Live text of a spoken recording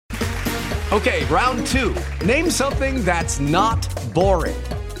Okay, round two. Name something that's not boring.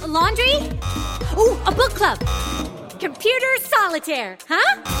 A laundry? Ooh, a book club. Computer solitaire,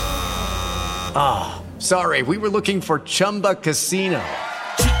 huh? Ah, oh, sorry, we were looking for Chumba Casino.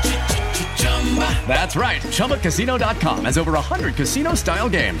 That's right, ChumbaCasino.com has over 100 casino-style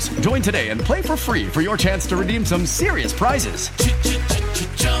games. Join today and play for free for your chance to redeem some serious prizes.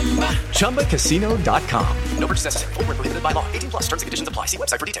 ChumbaCasino.com. No purchase necessary. Void where prohibited by law. 18+. Terms and conditions apply. See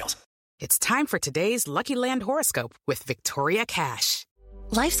website for details. It's time for today's Lucky Land horoscope with Victoria Cash.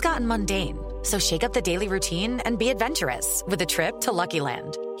 Life's gotten mundane, so shake up the daily routine and be adventurous with a trip to Lucky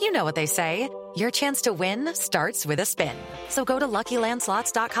Land. You know what they say. Your chance to win starts with a spin. So go to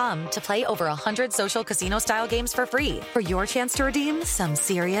LuckyLandSlots.com to play over 100 social casino-style games for free for your chance to redeem some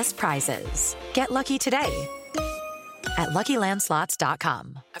serious prizes. Get lucky today at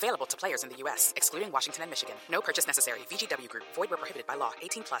LuckyLandSlots.com. Available to players in the U.S., excluding Washington and Michigan. No purchase necessary. VGW Group. Void where prohibited by law.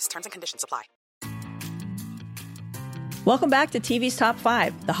 18+. Terms and conditions apply. Welcome back to TV's Top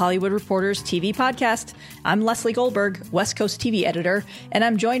 5, the Hollywood Reporter's TV podcast. I'm Leslie Goldberg, West Coast TV editor, and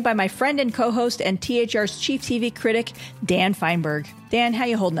I'm joined by my friend and co-host and THR's chief TV critic, Dan Feinberg. Dan, how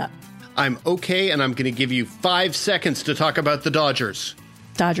you holding up? I'm okay, and I'm going to give you 5 seconds to talk about the Dodgers.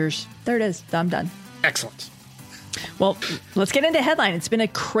 Dodgers. There it is. I'm done. Excellent. Well, let's get into headline. It's been a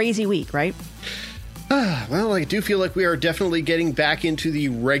crazy week, right? Well, I do feel like we are definitely getting back into the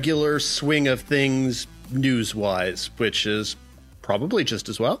regular swing of things news-wise, which is probably just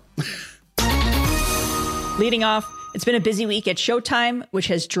as well. Leading off, it's been a busy week at Showtime, which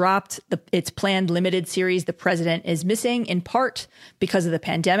has dropped its planned limited series, The President is Missing, in part because of the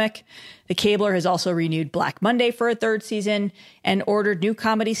pandemic. The cabler has also renewed Black Monday for a third season and ordered new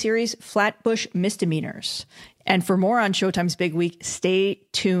comedy series, Flatbush Misdemeanors. And for more on Showtime's big week, stay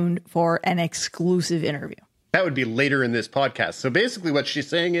tuned for an exclusive interview. That would be later in this podcast. So basically what she's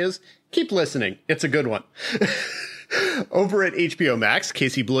saying is, keep listening. It's a good one. Over at HBO Max,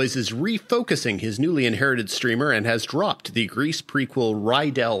 Casey Bloys is refocusing his newly inherited streamer and has dropped the Grease prequel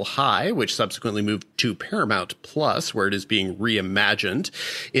Rydell High, which subsequently moved to Paramount Plus, where it is being reimagined.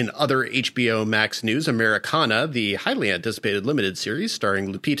 In other HBO Max news, Americana, the highly anticipated limited series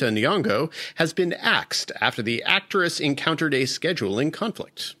starring Lupita Nyong'o, has been axed after the actress encountered a scheduling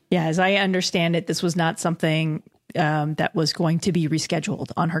conflict. Yeah, as I understand it, this was not something that was going to be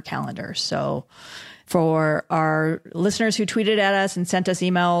rescheduled on her calendar. So for our listeners who tweeted at us and sent us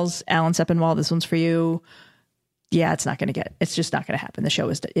emails, Alan Sepinwall, this one's for you. Yeah, it's just not going to happen. The show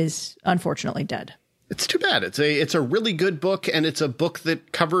is unfortunately dead. It's too bad. It's a really good book, and it's a book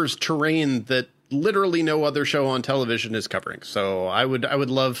that covers terrain that literally no other show on television is covering. So I would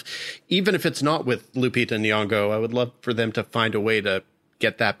love, even if it's not with Lupita Nyong'o, I would love for them to find a way to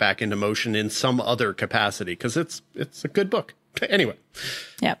get that back into motion in some other capacity, because it's a good book. Anyway.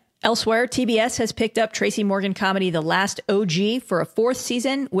 Yeah. Elsewhere, TBS has picked up Tracy Morgan comedy The Last OG for a fourth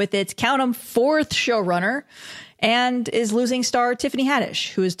season with its, count 'em, fourth showrunner, and is losing star Tiffany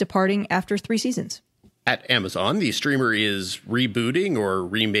Haddish, who is departing after 3 seasons. At Amazon, the streamer is rebooting or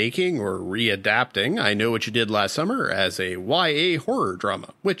remaking or readapting I Know What You Did Last Summer as a YA horror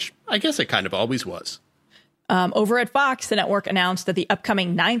drama, which I guess it kind of always was. Over at Fox, the network announced that the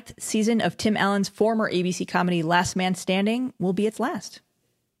upcoming 9th season of Tim Allen's former ABC comedy Last Man Standing will be its last.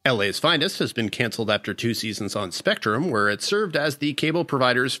 LA's Finest has been canceled after 2 seasons on Spectrum, where it served as the cable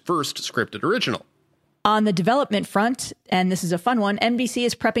provider's first scripted original. On the development front, and this is a fun one, NBC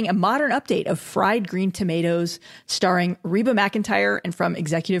is prepping a modern update of Fried Green Tomatoes, starring Reba McEntire and from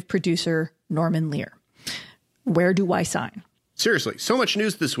executive producer Norman Lear. Where do I sign? Seriously, so much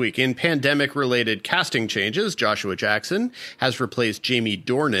news this week. In pandemic-related casting changes, Joshua Jackson has replaced Jamie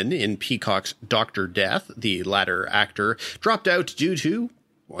Dornan in Peacock's Dr. Death. The latter actor dropped out due to,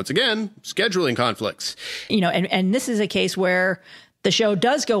 once again, scheduling conflicts. You know, and this is a case where the show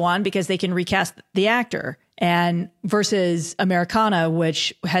does go on because they can recast the actor, and versus Americana,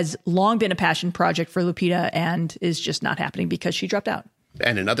 which has long been a passion project for Lupita and is just not happening because she dropped out.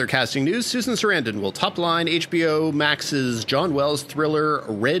 And in other casting news, Susan Sarandon will top-line HBO Max's John Wells thriller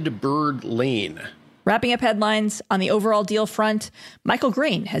Red Bird Lane. Wrapping up headlines, on the overall deal front, Michael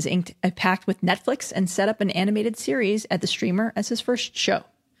Green has inked a pact with Netflix and set up an animated series at the streamer as his first show.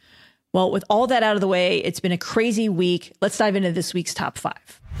 Well, with all that out of the way, it's been a crazy week. Let's dive into this week's top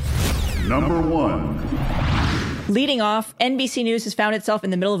 5. Number 1. Leading off, NBC News has found itself in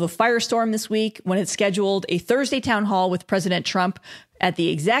the middle of a firestorm this week when it scheduled a Thursday town hall with President Trump at the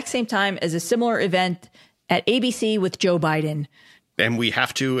exact same time as a similar event at ABC with Joe Biden. And we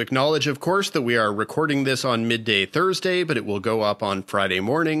have to acknowledge, of course, that we are recording this on midday Thursday, but it will go up on Friday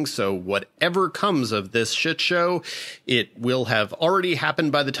morning. So whatever comes of this shit show, it will have already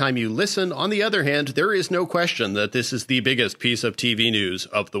happened by the time you listen. On the other hand, there is no question that this is the biggest piece of TV news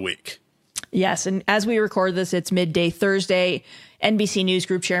of the week. Yes, and as we record this, it's midday Thursday. NBC News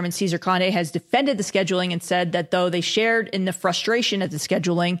Group Chairman Cesar Conde has defended the scheduling and said that though they shared in the frustration at the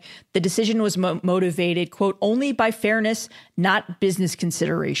scheduling, the decision was motivated, quote, only by fairness, not business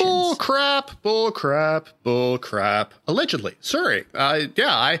considerations. Bull crap. Allegedly. Sorry.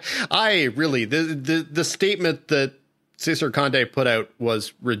 I really, the statement that Cesar Conde put out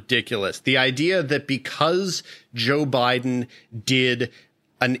was ridiculous. The idea that because Joe Biden did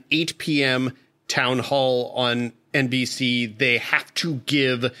an 8 p.m. town hall on NBC, they have to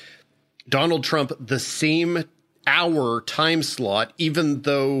give Donald Trump the same hour time slot, even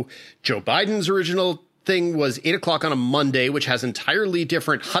though Joe Biden's original thing was 8 o'clock on a Monday, which has entirely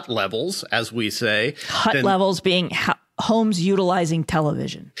different HUT levels, as we say. HUT levels being homes utilizing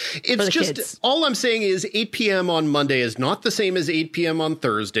television. It's just, kids. All I'm saying is 8 p.m. on Monday is not the same as 8 p.m. on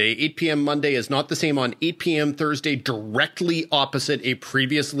Thursday. 8 p.m. Monday is not the same on 8 p.m. Thursday, directly opposite a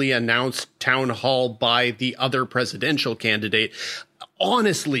previously announced town hall by the other presidential candidate.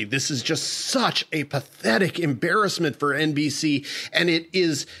 Honestly, this is just such a pathetic embarrassment for NBC, and it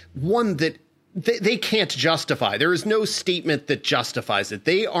is one that they can't justify. There is no statement that justifies it.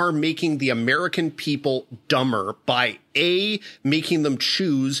 They are making the American people dumber by making them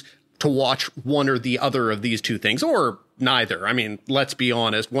choose to watch one or the other of these two things, or neither. I mean, let's be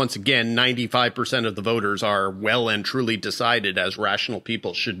honest. Once again, 95% of the voters are well and truly decided, as rational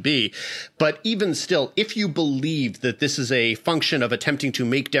people should be. But even still, if you believe that this is a function of attempting to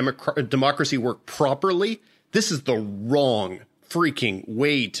make democracy work properly, this is the wrong freaking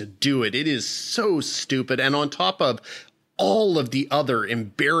way to do it. It is so stupid. And on top of all of the other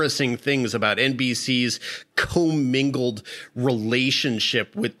embarrassing things about NBC's commingled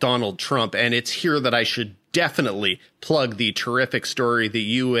relationship with Donald Trump, and it's here that I should definitely plug the terrific story that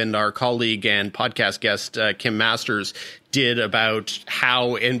you and our colleague and podcast guest Kim Masters did about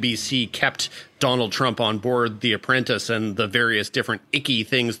how NBC kept Donald Trump on board The Apprentice and the various different icky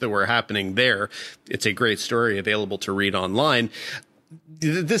things that were happening there. It's a great story available to read online.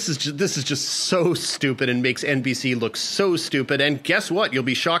 This is just so stupid and makes NBC look so stupid. And guess what? You'll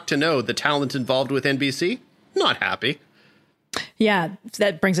be shocked to know the talent involved with NBC, not happy. Yeah,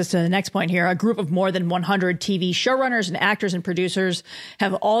 that brings us to the next point here. A group of more than 100 TV showrunners and actors and producers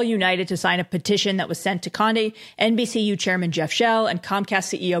have all united to sign a petition that was sent to Conde, NBCU Chairman Jeff Shell, and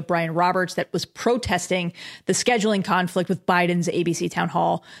Comcast CEO Brian Roberts that was protesting the scheduling conflict with Biden's ABC town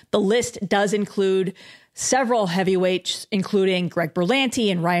hall. The list does include several heavyweights, including Greg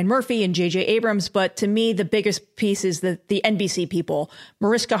Berlanti and Ryan Murphy and J.J. Abrams. But to me, the biggest piece is the NBC people,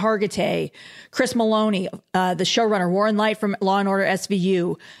 Mariska Hargitay, Chris Maloney, the showrunner Warren Leight from Law & Order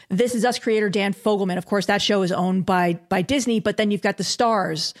SVU, This Is Us creator Dan Fogelman. Of course, that show is owned by Disney, but then you've got the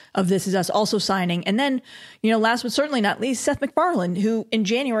stars of This Is Us also signing. And then, last but certainly not least, Seth MacFarlane, who in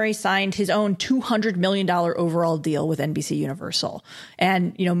January signed his own $200 million overall deal with NBC Universal.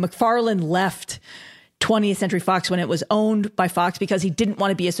 And, MacFarlane left 20th Century Fox when it was owned by Fox because he didn't want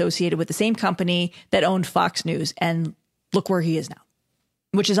to be associated with the same company that owned Fox News. And look where he is now,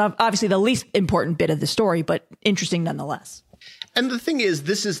 which is obviously the least important bit of the story, but interesting nonetheless. And the thing is,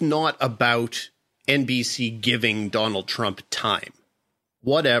 this is not about NBC giving Donald Trump time.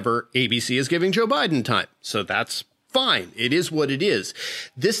 Whatever, ABC is giving Joe Biden time. So that's fine. It is what it is.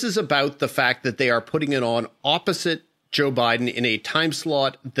 This is about the fact that they are putting it on opposite Joe Biden in a time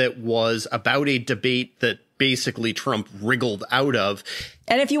slot that was about a debate that basically Trump wriggled out of.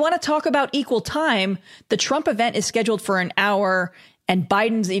 And if you want to talk about equal time, the Trump event is scheduled for an hour and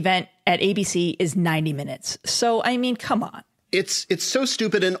Biden's event at ABC is 90 minutes. So, I mean, come on. It's so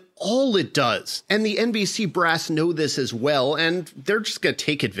stupid, and all it does, and the NBC brass know this as well, and they're just going to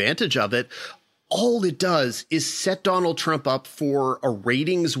take advantage of it. All it does is set Donald Trump up for a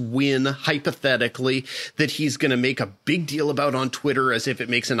ratings win, hypothetically, that he's going to make a big deal about on Twitter as if it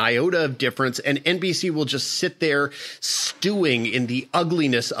makes an iota of difference. And NBC will just sit there stewing in the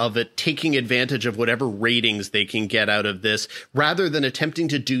ugliness of it, taking advantage of whatever ratings they can get out of this, rather than attempting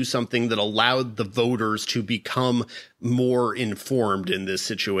to do something that allowed the voters to become more informed in this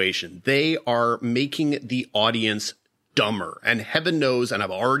situation. They are making the audience dumber. And heaven knows, and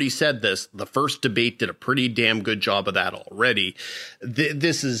I've already said this, the first debate did a pretty damn good job of that already.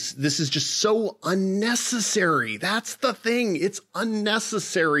 This is just so unnecessary. That's the thing. It's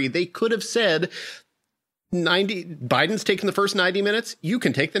unnecessary. They could have said Biden's taking the first 90 minutes. You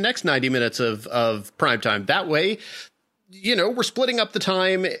can take the next 90 minutes of primetime. That way, we're splitting up the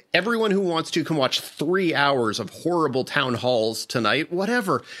time. Everyone who wants to can watch 3 hours of horrible town halls tonight,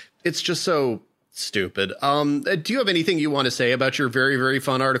 whatever. It's just so stupid. Do you have anything you want to say about your very, very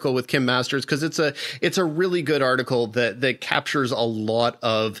fun article with Kim Masters? Because it's a really good article that captures a lot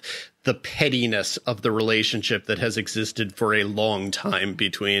of the pettiness of the relationship that has existed for a long time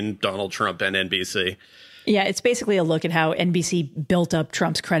between Donald Trump and NBC. Yeah, it's basically a look at how NBC built up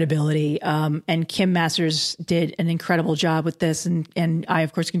Trump's credibility. And Kim Masters did an incredible job with this. And I,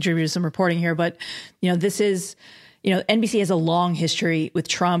 of course, contributed some reporting here. But, this is, NBC has a long history with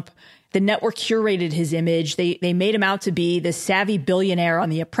Trump. The network curated his image. They made him out to be the savvy billionaire on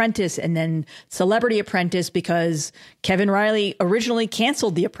The Apprentice and then Celebrity Apprentice because Kevin Riley originally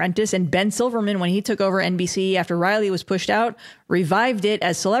canceled The Apprentice, and Ben Silverman, when he took over NBC after Riley was pushed out, revived it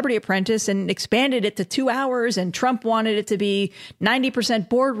as Celebrity Apprentice and expanded it to 2 hours, and Trump wanted it to be 90%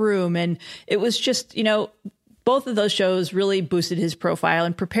 boardroom. And it was just, both of those shows really boosted his profile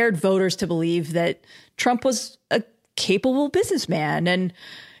and prepared voters to believe that Trump was a capable businessman. And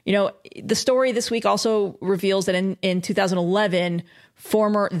the story this week also reveals that in 2011,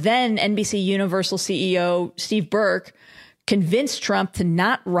 former then NBC Universal CEO Steve Burke convinced Trump to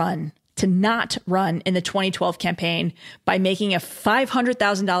not run in the 2012 campaign by making a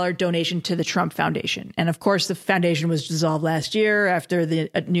 $500,000 donation to the Trump Foundation. And of course, the foundation was dissolved last year after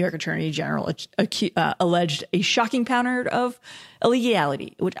the New York Attorney General alleged a shocking pattern of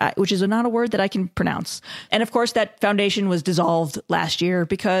illegality, which is not a word that I can pronounce. And of course, that foundation was dissolved last year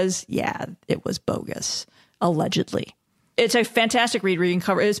because, it was bogus, allegedly. It's a fantastic read where you can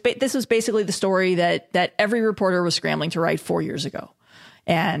cover. This was basically the story that every reporter was scrambling to write 4 years ago.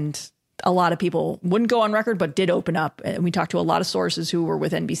 And a lot of people wouldn't go on record, but did open up. And we talked to a lot of sources who were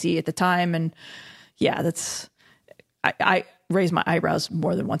with NBC at the time. And I raised my eyebrows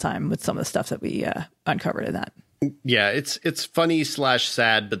more than one time with some of the stuff that we uncovered in that. Yeah, it's funny /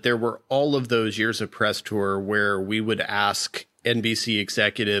 sad, but there were all of those years of press tour where we would ask NBC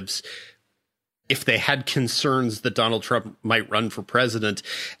executives if they had concerns that Donald Trump might run for president.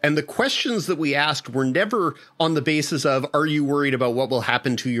 And the questions that we asked were never on the basis of, are you worried about what will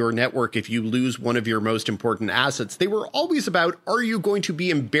happen to your network if you lose one of your most important assets? They were always about, are you going to be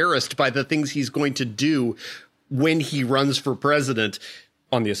embarrassed by the things he's going to do when he runs for president?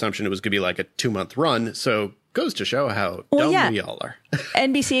 On the assumption it was going to be like a 2-month run. So goes to show how dumb we all are.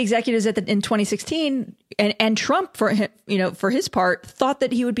 NBC executives in 2016 and Trump, for his part, thought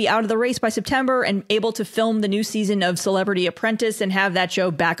that he would be out of the race by September and able to film the new season of Celebrity Apprentice and have that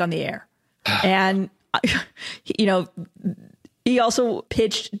show back on the air. And, he also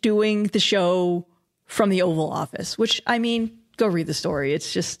pitched doing the show from the Oval Office, which, go read the story.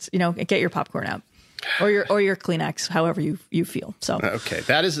 It's just, get your popcorn out. Or your Kleenex, however you feel. So okay,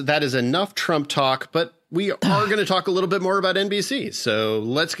 that is enough Trump talk, but we are going to talk a little bit more about NBC. So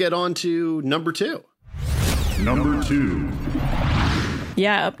let's get on to number 2. Number 2.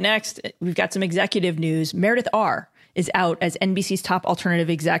 Yeah, up next, we've got some executive news. Meredith R. is out as NBC's top alternative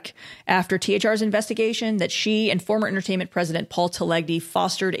exec after THR's investigation that she and former entertainment president Paul Talegdi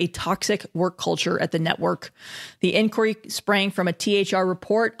fostered a toxic work culture at the network. The inquiry sprang from a THR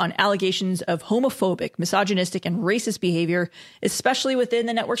report on allegations of homophobic, misogynistic, and racist behavior, especially within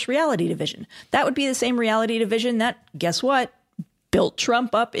the network's reality division. That would be the same reality division that, guess what, built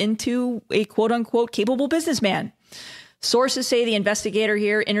Trump up into a quote-unquote capable businessman. Sources say the investigator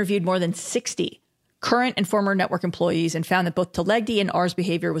here interviewed more than 60 current and former network employees and found that both Talegdi and R's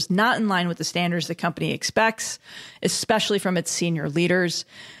behavior was not in line with the standards the company expects, especially from its senior leaders.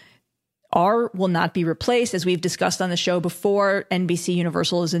 R will not be replaced. As we've discussed on the show before, NBC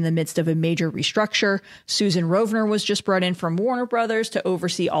Universal is in the midst of a major restructure. Susan Rovner was just brought in from Warner Brothers to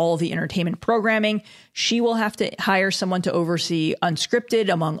oversee all of the entertainment programming. She will have to hire someone to oversee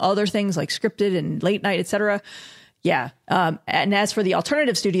unscripted, among other things like scripted and late night, etc. Yeah. And as for the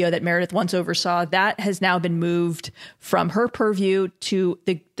alternative studio that Meredith once oversaw, that has now been moved from her purview to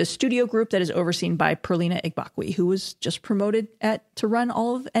the studio group that is overseen by Perlina Igbokwe, who was just promoted to run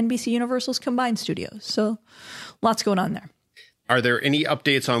all of NBC Universal's combined studios. So lots going on there. Are there any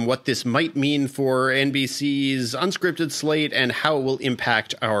updates on what this might mean for NBC's unscripted slate and how it will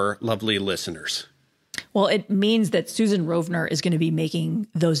impact our lovely listeners? Well, it means that Susan Rovner is going to be making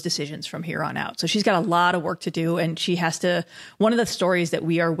those decisions from here on out. So she's got a lot of work to do, and she has to. One of the stories that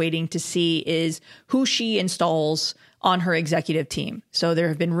we are waiting to see is who she installs on her executive team. So there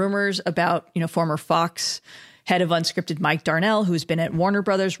have been rumors about, former Fox head of unscripted Mike Darnell, who's been at Warner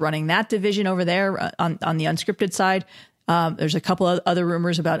Brothers running that division over there on the unscripted side. There's a couple of other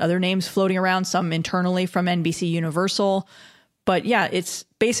rumors about other names floating around, some internally from NBC Universal. But yeah, it's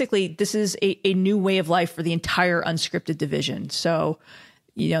basically, this is a new way of life for the entire unscripted division. So,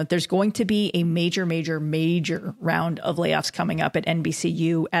 there's going to be a major round of layoffs coming up at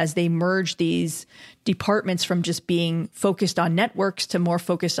NBCU as they merge these departments from just being focused on networks to more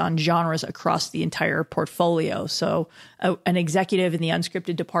focused on genres across the entire portfolio. So an executive in the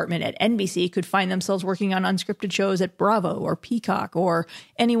unscripted department at NBC could find themselves working on unscripted shows at Bravo or Peacock or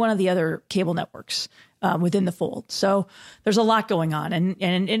any one of the other cable networks within the fold. So there's a lot going on. And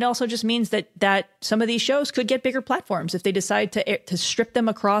it also just means that some of these shows could get bigger platforms if they decide to strip them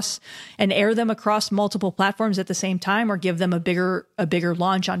across and air them across multiple platforms at the same time, or give them a bigger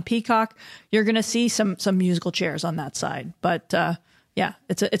launch on Peacock. You're going to see some musical chairs on that side. But yeah,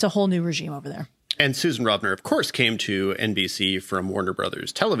 it's a whole new regime over there. And Susan Rovner, of course, came to NBC from Warner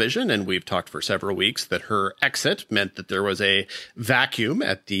Brothers Television, and we've talked for several weeks that her exit meant that there was a vacuum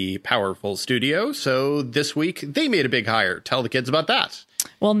at the powerful studio. So this week, they made a big hire. Tell the kids about that.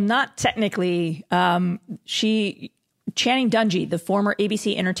 Well, not technically. Channing Dungey, the former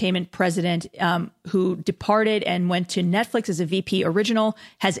ABC Entertainment president who departed and went to Netflix as a VP original,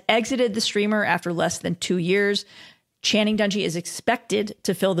 has exited the streamer after less than 2 years. Channing Dungey is expected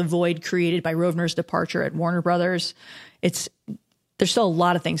to fill the void created by Rovner's departure at Warner Brothers. There's still a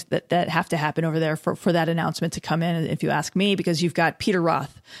lot of things that have to happen over there for that announcement to come in, if you ask me, because you've got Peter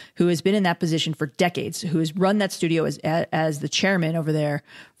Roth, who has been in that position for decades, who has run that studio as the chairman over there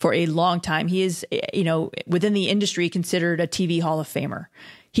for a long time. He is, within the industry considered a TV Hall of Famer.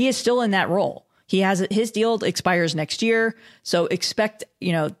 He is still in that role. His deal expires next year. So expect,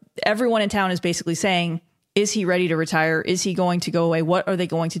 everyone in town is basically saying, is he ready to retire? Is he going to go away? What are they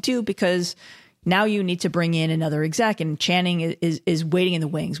going to do? Because now you need to bring in another exec, and Channing is waiting in the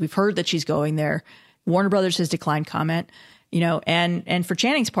wings. We've heard that she's going there. Warner Brothers has declined comment, and for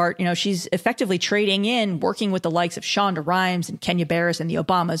Channing's part, she's effectively trading in, working with the likes of Shonda Rhimes and Kenya Barris and the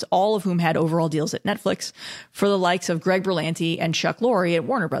Obamas, all of whom had overall deals at Netflix, for the likes of Greg Berlanti and Chuck Lorre at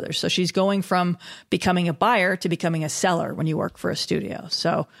Warner Brothers. So she's going from becoming a buyer to becoming a seller when you work for a studio.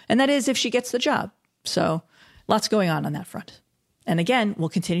 So, and that is if she gets the job. So lots going on that front. And again, we'll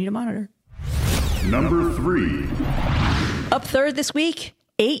continue to monitor. Number 3. Up third this week,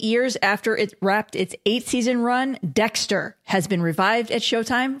 8 years after it wrapped its 8-season run, Dexter has been revived at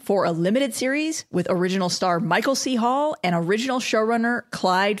Showtime for a limited series with original star Michael C. Hall and original showrunner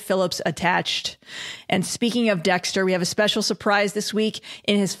Clyde Phillips attached. And speaking of Dexter, we have a special surprise this week.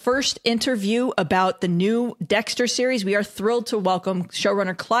 In his first interview about the new Dexter series, we are thrilled to welcome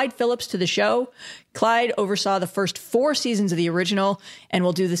showrunner Clyde Phillips to the show. Clyde oversaw the first 4 seasons of the original and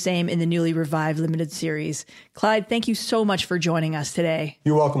will do the same in the newly revived limited series. Clyde, thank you so much for joining us today.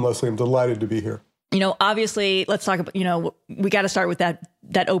 You're welcome, Leslie. I'm delighted to be here. Obviously, let's talk about, we got to start with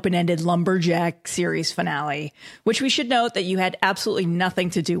that open-ended Lumberjack series finale, which we should note that you had absolutely nothing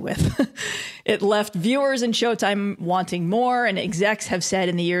to do with. It left viewers and Showtime wanting more, and execs have said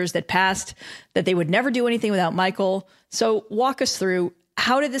in the years that passed that they would never do anything without Michael. So walk us through,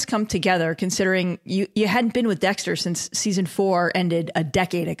 how did this come together, considering you hadn't been with Dexter since season 4 ended a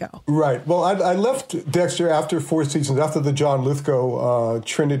decade ago? Right. Well, I left Dexter after 4 seasons, after the John Lithgow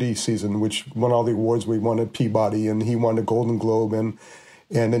Trinity season, which won all the awards. We won at Peabody, and he won a Golden Globe and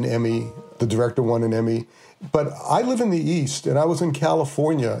an Emmy. The director won an Emmy. But I live in the East, and I was in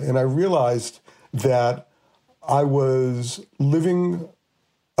California, and I realized that I was earning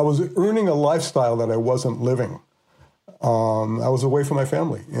a lifestyle that I wasn't living. I was away from my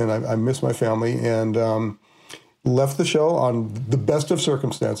family, and I missed my family, and left the show on the best of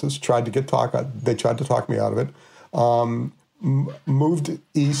circumstances. They tried to talk me out of it. Moved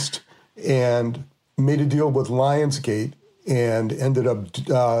east and made a deal with Lionsgate, and ended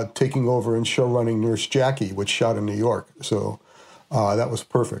up taking over and show running Nurse Jackie, which shot in New York. So that was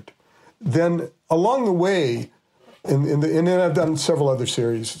perfect. Then along the way, and then I've done several other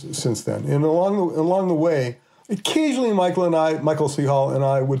series since then. And along the way, occasionally Michael C. Hall and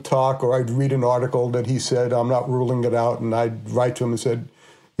I would talk, or I'd read an article that he said, I'm not ruling it out, and I'd write to him and said,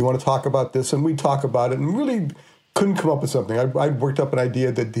 you want to talk about this? And we'd talk about it, and really couldn't come up with something. I worked up an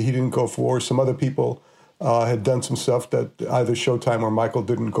idea that he didn't go for. Some other people had done some stuff that either Showtime or Michael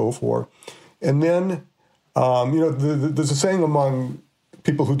didn't go for. And then, there's a saying among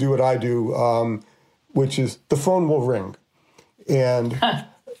people who do what I do, which is the phone will ring. And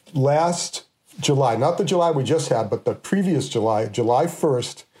last July, not the July we just had, but the previous July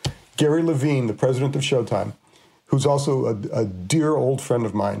 1st, Gary Levine, the president of Showtime, who's also a dear old friend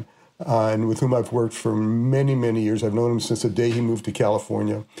of mine, and with whom I've worked for many, many years. I've known him since the day he moved to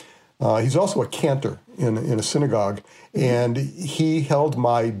California. He's also a cantor in a synagogue, and he held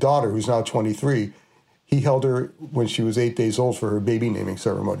my daughter, who's now 23, he held her when she was 8 days old for her baby naming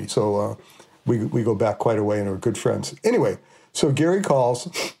ceremony. So we go back quite a way and are good friends. Anyway, so Gary calls.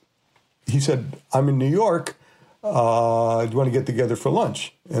 He said, I'm in New York. Do you want to get together for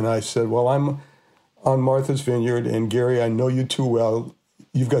lunch? And I said, well, I'm on Martha's Vineyard, and Gary, I know you too well.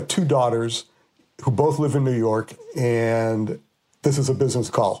 You've got 2 daughters who both live in New York, and this is a business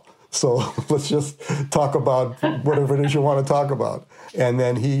call. So let's just talk about whatever it is you want to talk about. And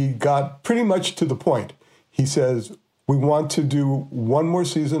then he got pretty much to the point. He says, we want to do one more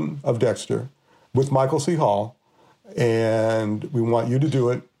season of Dexter with Michael C. Hall, and we want you to do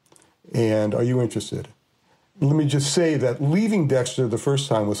it, and are you interested? Let me just say that leaving Dexter the first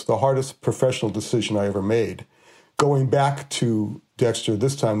time was the hardest professional decision I ever made. Going back to Dexter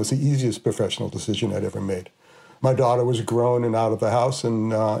this time was the easiest professional decision I'd ever made. My daughter was grown and out of the house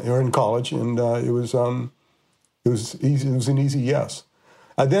and or in college, and it was easy. It was an easy yes.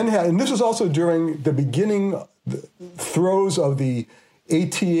 I then had, and this was also during the beginning throes of the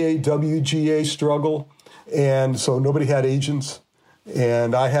ATA WGA struggle, and so nobody had agents,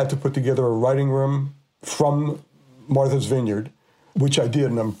 and I had to put together a writing room from Martha's Vineyard, which I did,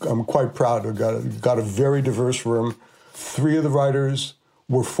 and I'm quite proud. I got a very diverse room. 3 of the writers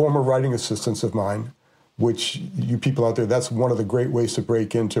were former writing assistants of mine, which you people out there, that's one of the great ways to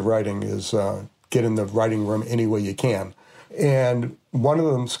break into writing is get in the writing room any way you can. And one of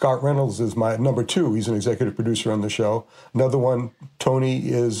them, Scott Reynolds, is my number 2. He's an executive producer on the show. Another one, Tony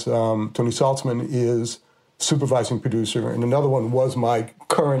Saltzman, is supervising producer. And another one was my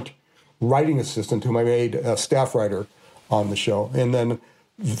current writing assistant, whom I made a staff writer on the show. And then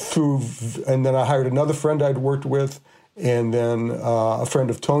I hired another friend I'd worked with, and then a friend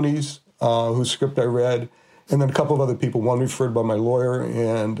of Tony's, whose script I read, and then a couple of other people, one referred by my lawyer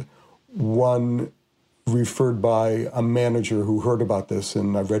and one referred by a manager who heard about this,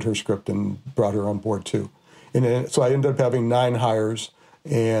 and I read her script and brought her on board too. And so I ended up having 9 hires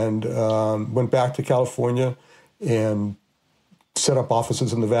and went back to California and set up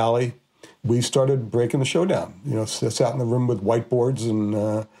offices in the Valley. We started breaking the show down. Sat in the room with whiteboards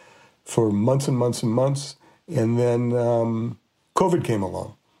and for months and months and months. And then COVID came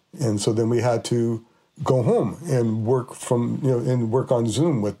along. And so then we had to go home and work work on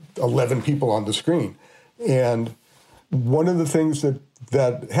Zoom with 11 people on the screen. And one of the things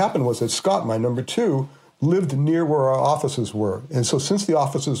that happened was that Scott, my number 2, lived near where our offices were. And so since the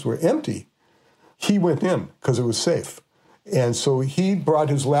offices were empty, he went in because it was safe. And so he brought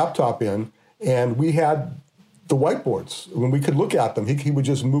his laptop in, and we had the whiteboards. When we could look at them, he would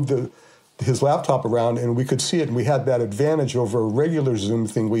just move his laptop around, and we could see it. And we had that advantage over a regular Zoom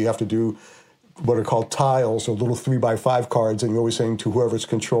thing where you have to do what are called tiles, or little 3x5 cards, and you're always saying to whoever's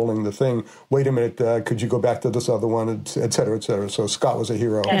controlling the thing, wait a minute, could you go back to this other one, et cetera, et cetera. So Scott was a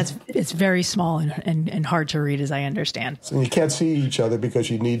hero. And it's very small and hard to read, as I understand. And you can't see each other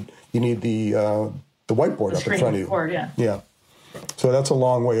because you need the whiteboard up in front of you. Board, yeah. Yeah. So that's a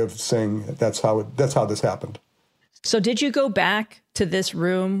long way of saying that's how this happened. So did you go back to this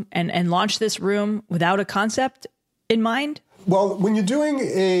room and launch this room without a concept in mind? Well, when you're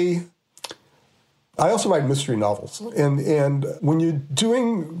doing I also write mystery novels, and when you're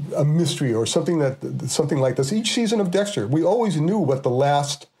doing a mystery or something like this, each season of Dexter, we always knew what the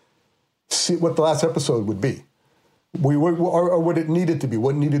last episode would be, or what it needed to be,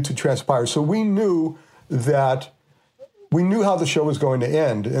 what needed to transpire. So we knew how the show was going to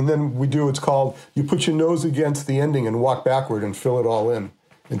end, and then it's called, you put your nose against the ending and walk backward and fill it all in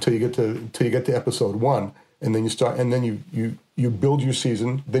until you get to episode 1, and then you start, and then you build your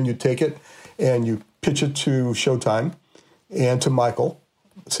season, then you take it and you pitch it to Showtime and to Michael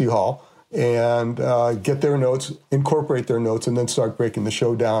C. Hall, and get their notes, incorporate their notes, and then start breaking the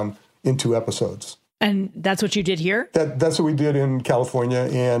show down into episodes. And that's what you did here? That's what we did in California,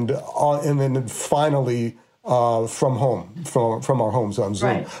 and then finally from our homes on Zoom.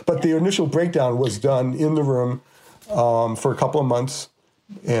 Right. But the initial breakdown was done in the room for a couple of months,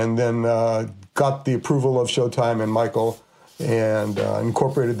 and then got the approval of Showtime and Michael, and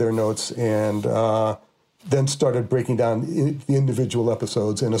incorporated their notes, and then started breaking down the individual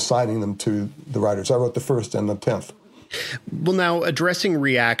episodes and assigning them to the writers. I wrote the first and the 10th. Well, now, addressing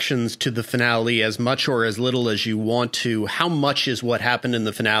reactions to the finale as much or as little as you want to, how much is what happened in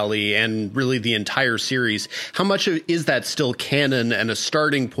the finale and really the entire series? How much is that still canon and a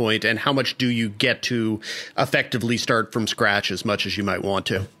starting point, and how much do you get to effectively start from scratch as much as you might want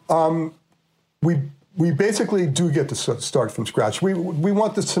to? We basically do get to start from scratch. We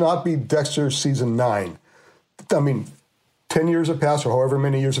want this to not be Dexter season 9. I mean, 10 years have passed, or however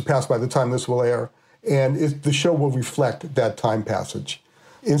many years have passed by the time this will air, and the show will reflect that time passage.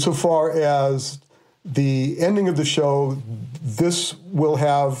 Insofar as the ending of the show, this will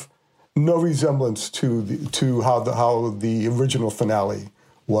have no resemblance to how the original finale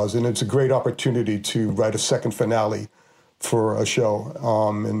was, and it's a great opportunity to write a second finale for a show,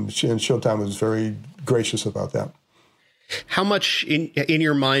 and Showtime was very gracious about that. How much in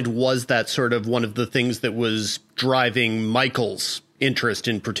your mind was that sort of one of the things that was driving Michael's interest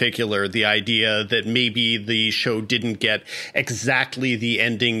in particular, the idea that maybe the show didn't get exactly the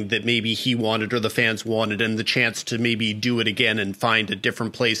ending that maybe he wanted or the fans wanted, and the chance to maybe do it again and find a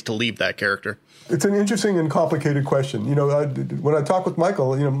different place to leave that character? It's an interesting and complicated question. When I talk with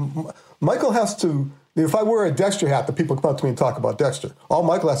Michael, Michael has to, if I wear a Dexter hat, the people come up to me and talk about Dexter. All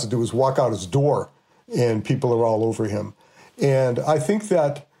Michael has to do is walk out his door and people are all over him. And I think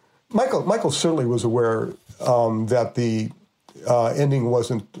that Michael certainly was aware that the ending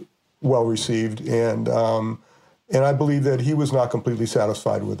wasn't well received, and I believe that he was not completely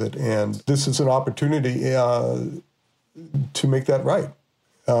satisfied with it. And this is an opportunity to make that right.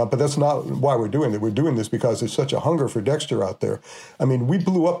 But that's not why we're doing it. We're doing this because there's such a hunger for Dexter out there. I mean, we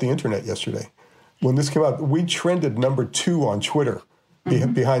blew up the internet yesterday. When this came out, we trended number 2 on Twitter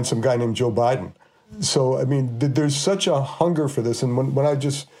behind some guy named Joe Biden. So, I mean, there's such a hunger for this. And when I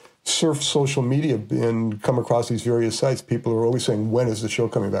just surf social media and come across these various sites, people are always saying, when is the show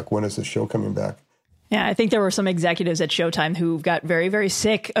coming back? When is the show coming back? Yeah, I think there were some executives at Showtime who got very, very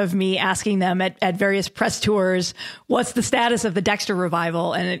sick of me asking them at various press tours, what's the status of the Dexter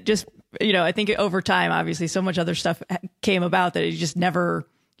revival? And it just, I think over time, obviously, so much other stuff came about that it just never,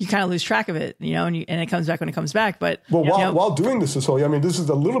 you kind of lose track of it, and it comes back when it comes back. But while doing this, this is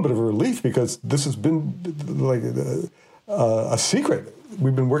a little bit of a relief because this has been like a secret.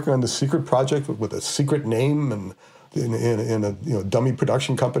 We've been working on this secret project with a secret name and in a dummy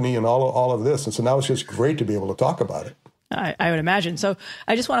production company and all of this. And so now it's just great to be able to talk about it. I would imagine. So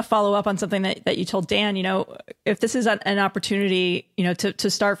I just want to follow up on something that you told Dan, if this is an opportunity, to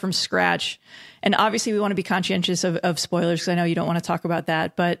start from scratch, and obviously we want to be conscientious of spoilers because I know you don't want to talk about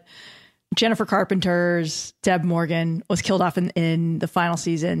that, but Jennifer Carpenter's Deb Morgan was killed off in the final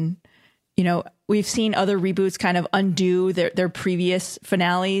season. We've seen other reboots kind of undo their previous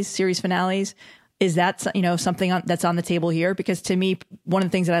series finales. Is that, something that's on the table here? Because to me, one of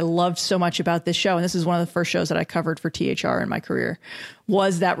the things that I loved so much about this show, and this is one of the first shows that I covered for THR in my career,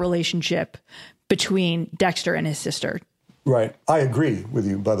 was that relationship between Dexter and his sister. Right. I agree with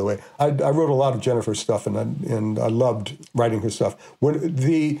you, by the way. I wrote a lot of Jennifer's stuff, and I loved writing her stuff. We're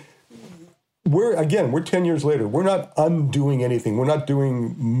 10 years later. We're not undoing anything. We're not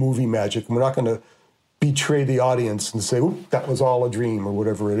doing movie magic. We're not going to betray the audience and say, "Oop, that was all a dream," or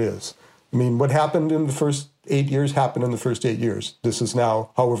whatever it is. I mean, what happened in the first 8 years happened in the first 8 years. This is now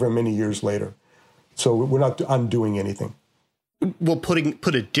however many years later. So we're not undoing anything. Well, put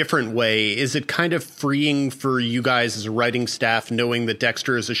a different way, is it kind of freeing for you guys as a writing staff knowing that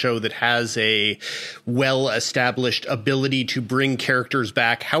Dexter is a show that has a well-established ability to bring characters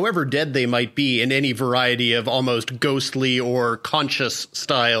back, however dead they might be, in any variety of almost ghostly or conscious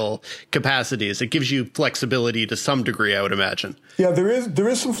style capacities? It gives you flexibility to some degree, I would imagine. Yeah, there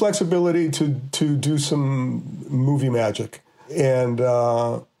is some flexibility to do some movie magic, and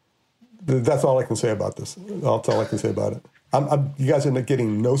that's all I can say about this. That's all I can say about it. You guys are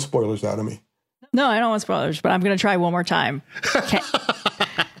getting no spoilers out of me. No, I don't want spoilers, but I'm going to try one more time.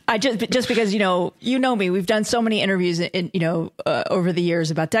 I just because, you know me, we've done so many interviews over the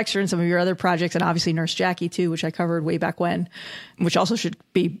years about Dexter and some of your other projects, and obviously Nurse Jackie too, which I covered way back when, which also should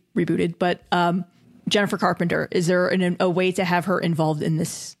be rebooted. But Jennifer Carpenter, is there a way to have her involved in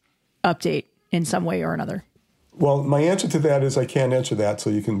this update in some way or another? Well, my answer to that is I can't answer that, so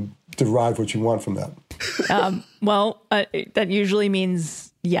you can derive what you want from that. That usually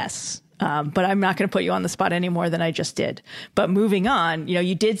means yes, but I'm not going to put you on the spot any more than I just did. But moving on,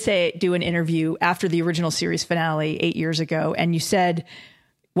 you did do an interview after the original series finale 8 years ago, and you said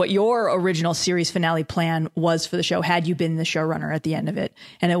what your original series finale plan was for the show had you been the showrunner at the end of it.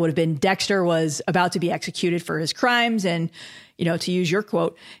 And it would have been Dexter was about to be executed for his crimes. And, to use your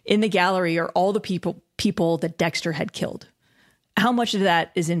quote, in the gallery are all the people that Dexter had killed. How much of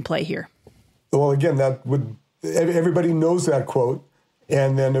that is in play here? Well, again, everybody knows that quote.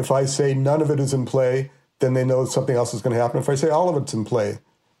 And then if I say none of it is in play, then they know something else is going to happen. If I say all of it's in play,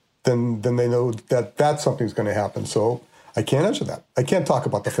 then they know that something's going to happen. So I can't answer that. I can't talk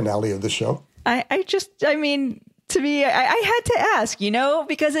about the finale of the show. To me, I had to ask,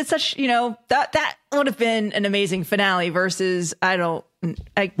 because it's such, that would have been an amazing finale versus, and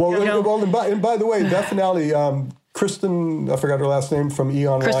by the way, that finale, Kristen, I forgot her last name, from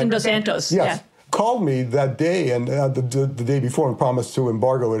Eon. Kristen Dos Santos. Yes. called me that day and the day before and promised to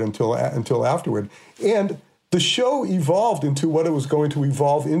embargo it until afterward. And the show evolved into what it was going to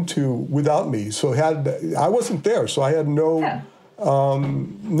evolve into without me. So I wasn't there, so I had no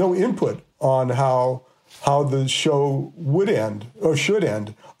input on how the show would end or should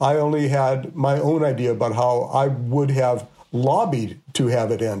end. I only had my own idea about how I would have lobbied to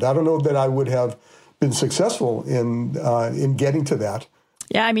have it end. I don't know that I would have been successful in getting to that.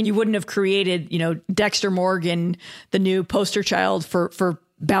 Yeah, I mean, you wouldn't have created, Dexter Morgan, the new poster child for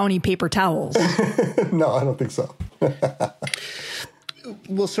Bounty paper towels. No, I don't think so.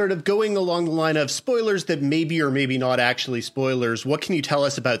 Well, sort of going along the line of spoilers that maybe or maybe not actually spoilers, what can you tell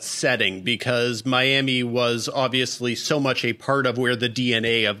us about setting? Because Miami was obviously so much a part of where the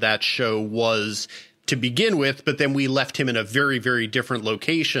DNA of that show was to begin with, but then we left him in a very, very different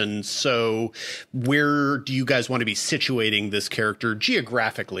location. So where do you guys want to be situating this character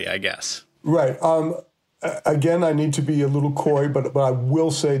geographically, I guess? Right. Again, I need to be a little coy, but I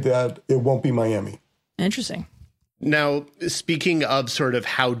will say that it won't be Miami. Interesting. Now, speaking of sort of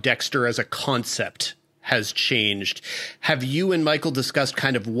how Dexter as a concept has changed, have you and Michael discussed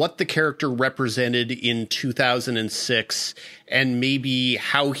kind of what the character represented in 2006 and maybe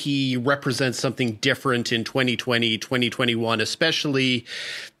how he represents something different in 2020, 2021, especially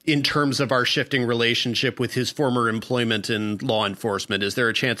in terms of our shifting relationship with his former employment in law enforcement? Is there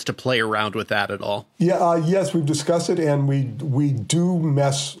a chance to play around with that at all? Yeah, yes, we've discussed it, and we do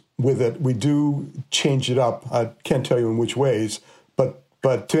mess with it. We do change it up. I can't tell you in which ways,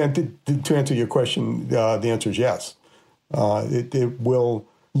 but to answer your question, the answer is yes. It will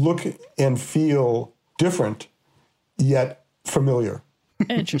look and feel different, yet familiar.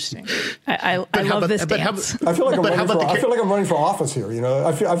 Interesting. I love this dance. I feel like I'm running for office here.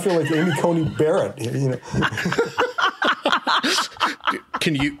 I feel like Amy Coney Barrett.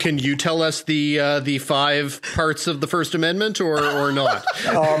 Can you tell us the 5 parts of the First Amendment or not?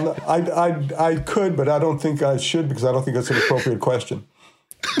 I could, but I don't think I should because I don't think that's an appropriate question.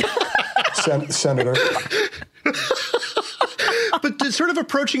 Senator. But sort of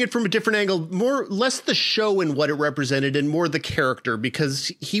approaching it from a different angle, less the show and what it represented and more the character,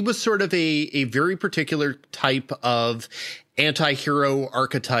 because he was sort of a very particular type of anti-hero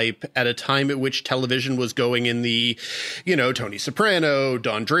archetype at a time at which television was going in the, Tony Soprano,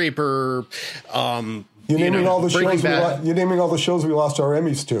 Don Draper, You're naming all the shows we lost our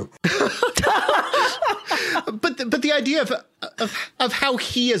Emmys to. But the idea of how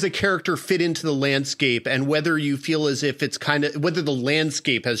he as a character fit into the landscape and whether you feel as if it's whether the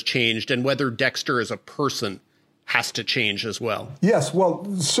landscape has changed and whether Dexter as a person has to change as well. Yes, well,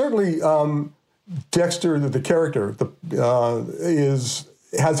 certainly Dexter, the character, has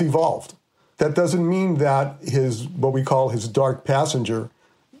evolved. That doesn't mean that what we call his dark passenger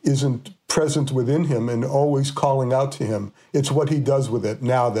isn't present within him and always calling out to him. It's what he does with it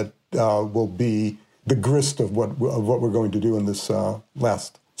now that will be the grist of what we're going to do in this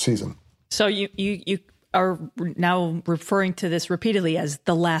last season. So you are now referring to this repeatedly as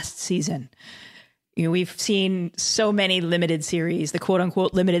the last season. We've seen so many limited series, the quote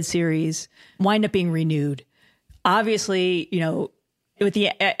unquote limited series, wind up being renewed. Obviously, with the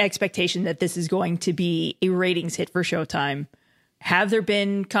expectation that this is going to be a ratings hit for Showtime. Have there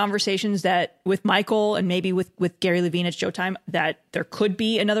been conversations that with Michael and maybe with Gary Levine at Showtime that there could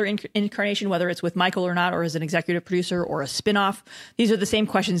be another incarnation, whether it's with Michael or not, or as an executive producer or a spinoff? These are the same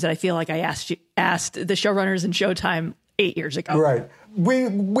questions that I feel like I asked the showrunners in Showtime 8 years ago. Right.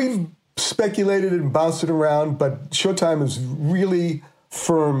 We've speculated and bounced it around, but Showtime is really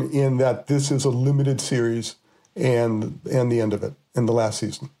firm in that this is a limited series and the end of it in the last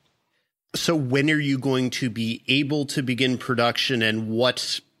season. So when are you going to be able to begin production, and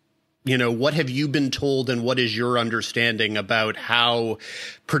what have you been told, and what is your understanding about how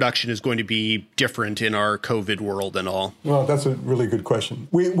production is going to be different in our COVID world and all? Well, that's a really good question.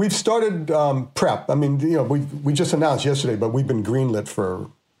 We've started prep. I mean, we just announced yesterday, but we've been greenlit for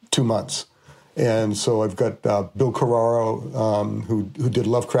 2 months. And so I've got Bill Carraro, who did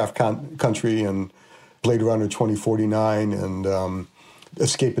Lovecraft Country and Blade Runner 2049 and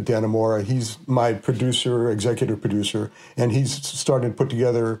Escape at Dannemora. He's my executive producer, and he's started to put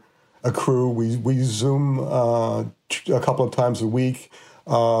together a crew. We Zoom a couple of times a week.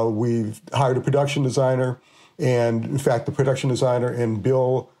 We've hired a production designer, and in fact, the production designer and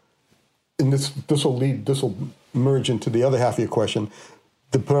Bill, and this will merge into the other half of your question.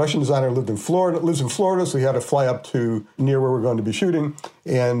 The production designer lives in Florida, so he had to fly up to near where we're going to be shooting,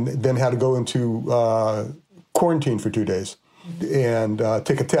 and then had to go into quarantine for 2 days and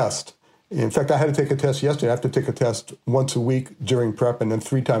take a test. In fact, I had to take a test yesterday. I have to take a test once a week during prep and then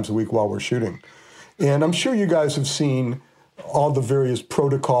 3 times a week while we're shooting. And I'm sure you guys have seen all the various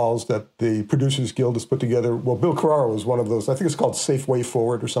protocols that the Producers Guild has put together. Well, Bill Carraro is one of those. I think it's called Safe Way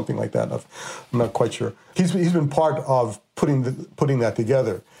Forward or something like that. I'm not quite sure. He's been part of putting that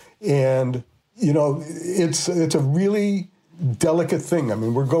together. And, you know, it's a really delicate thing. I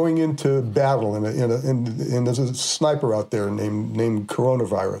mean, we're going into battle, and there's a sniper out there named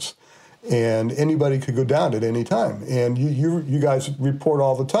coronavirus. And anybody could go down at any time. And you guys report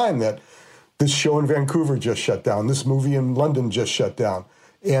all the time that this show in Vancouver just shut down. This movie in London just shut down.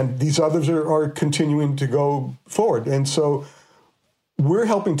 And these others are continuing to go forward. And so we're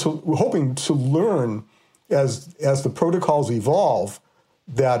hoping to learn as the protocols evolve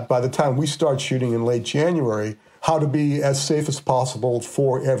that by the time we start shooting in late January, how to be as safe as possible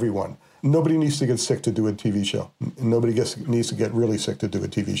for everyone. Nobody needs to get sick to do a TV show. Nobody needs to get really sick to do a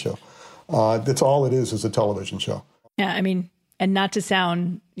TV show. That's all it is a television show. Yeah, I mean, and not to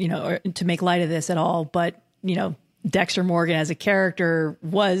sound, you know, or to make light of this at all, but, you know, Dexter Morgan as a character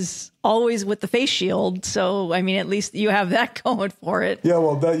was always with the face shield. So, I mean, at least you have that going for it. Yeah,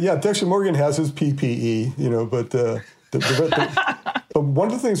 well, Dexter Morgan has his PPE, you know, but but one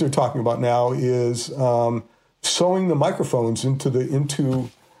of the things they're talking about now is sewing the microphones into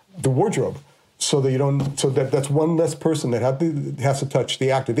the wardrobe. So that that's one less person that has to touch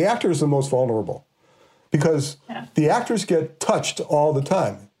the actor. The actor is the most vulnerable because the actors get touched all the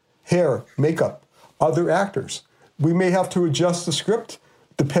time. Hair, makeup, other actors. We may have to adjust the script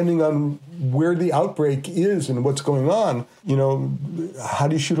depending on where the outbreak is and what's going on. You know, how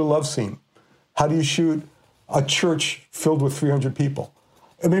do you shoot a love scene? How do you shoot a church filled with 300 people?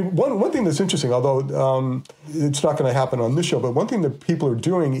 I mean, one thing that's interesting, although it's not going to happen on this show, but one thing that people are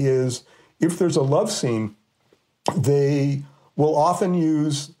doing is if there's a love scene, they will often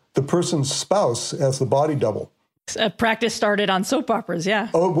use the person's spouse as the body double. Practice started on soap operas, yeah.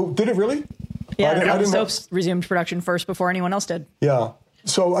 Oh, well, did it really? Yeah, soaps resumed production first before anyone else did. Yeah.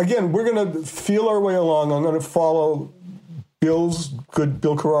 So again, we're going to feel our way along. I'm going to follow Bill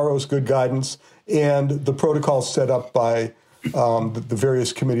Carraro's good guidance and the protocols set up by the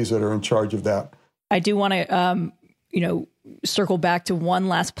various committees that are in charge of that. I do want to, circle back to one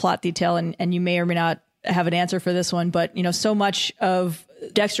last plot detail, and you may or may not have an answer for this one, but, you know, so much of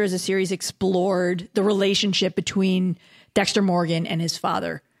Dexter as a series explored the relationship between Dexter Morgan and his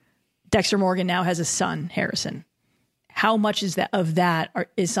father. Dexter Morgan now has a son, Harrison. How much is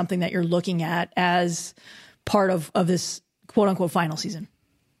is something that you're looking at as part of this quote unquote final season?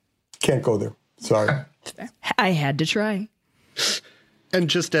 Can't go there. Sorry. I had to try. And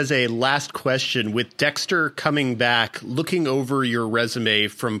just as a last question, with Dexter coming back, looking over your resume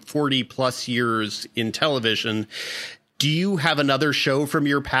from 40 plus years in television, do you have another show from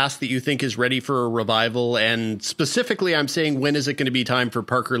your past that you think is ready for a revival? And specifically, I'm saying, when is it going to be time for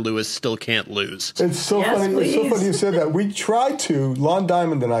Parker Lewis Still Can't Lose? It's so funny. Please. It's so funny you said that. We tried to, Lon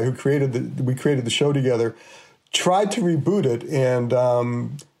Diamond and I, we created the show together, tried to reboot it and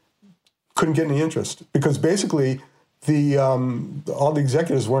couldn't get any interest because basically all the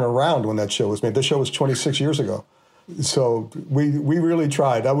executives weren't around when that show was made. The show was 26 years ago. So we really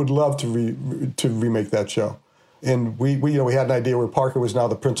tried. I would love to remake that show. And we had an idea where Parker was now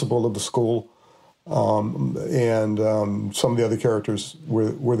the principal of the school, and some of the other characters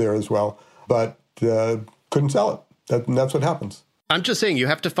were there as well, but couldn't sell it. That's what happens. I'm just saying you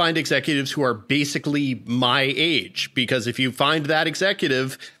have to find executives who are basically my age, because if you find that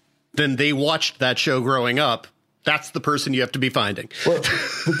executive, then they watched that show growing up. That's the person you have to be finding. Well,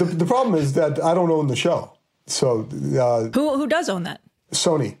 the problem is that I don't own the show. So who does own that?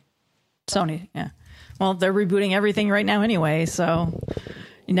 Sony, yeah. Well, they're rebooting everything right now anyway, so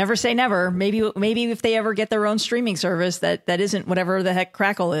you never say never. Maybe if they ever get their own streaming service that isn't whatever the heck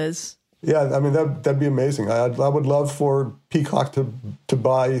Crackle is. Yeah, I mean, that'd be amazing. I would love for Peacock to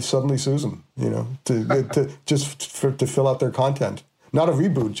buy Suddenly Susan, to fill out their content. Not a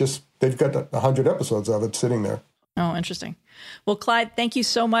reboot, just they've got 100 episodes of it sitting there. Oh, interesting. Well, Clyde, thank you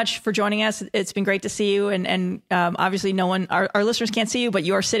so much for joining us. It's been great to see you. And obviously our listeners can't see you, but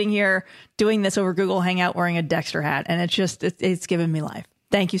you are sitting here doing this over Google Hangout wearing a Dexter hat. And it's given me life.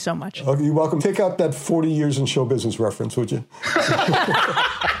 Thank you so much. Oh, you're welcome. Take out that 40 years in show business reference, would you?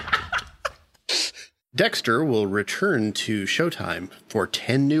 Dexter will return to Showtime for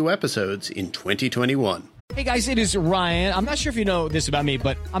 10 new episodes in 2021. Hey guys, it is Ryan. I'm not sure if you know this about me,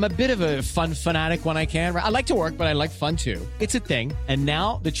 but I'm a bit of a fun fanatic when I can. I like to work, but I like fun too. It's a thing. And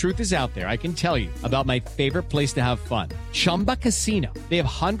now the truth is out there. I can tell you about my favorite place to have fun. Chumba Casino. They have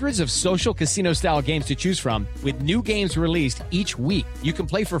hundreds of social casino style games to choose from with new games released each week. You can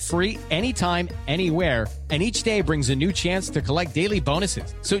play for free anytime, anywhere. And each day brings a new chance to collect daily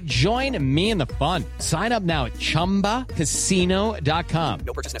bonuses. So join me in the fun. Sign up now at ChumbaCasino.com.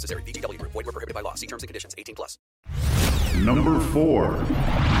 No purchase necessary. VGW Group. Void where prohibited by law. See terms and conditions. 18+. Number 4.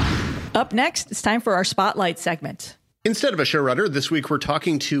 Up next, it's time for our Spotlight segment. Instead of a showrunner, this week we're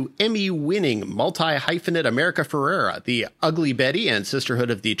talking to Emmy-winning multi-hyphenate America Ferrera. The Ugly Betty and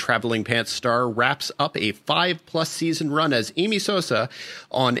Sisterhood of the Traveling Pants star wraps up a 5+ season run as Amy Sosa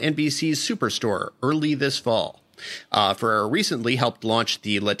on NBC's Superstore early this fall. Ferrera recently helped launch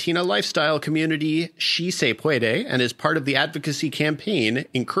the Latina lifestyle community She Se Puede and is part of the advocacy campaign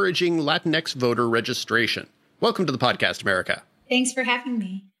encouraging Latinx voter registration. Welcome to the podcast, America. Thanks for having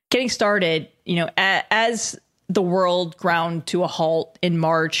me. Getting started, as the world ground to a halt in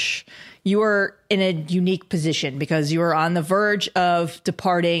March, you were in a unique position because you were on the verge of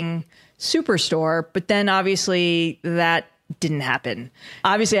departing Superstore, but then obviously that didn't happen.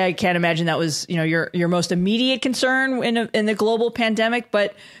 Obviously, I can't imagine that was, your most immediate concern in the global pandemic,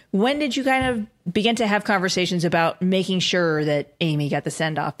 but when did you kind of begin to have conversations about making sure that Amy got the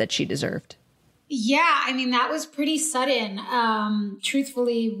send-off that she deserved? Yeah, I mean, that was pretty sudden.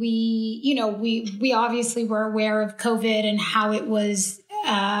 Truthfully, we obviously were aware of COVID and how it was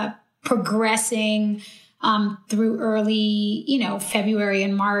progressing through early, February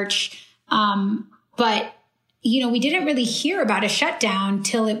and March. But, we didn't really hear about a shutdown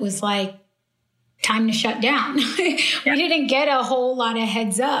till it was like time to shut down. We didn't get a whole lot of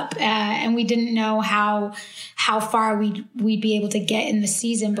heads up, and we didn't know how far we'd be able to get in the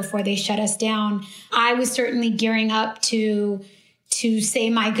season before they shut us down. I was certainly gearing up to say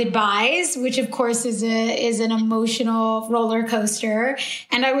my goodbyes, which of course is an emotional roller coaster.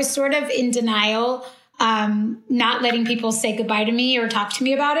 And I was sort of in denial, not letting people say goodbye to me or talk to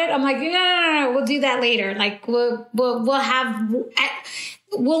me about it. I'm like, no, we'll do that later. Like we'll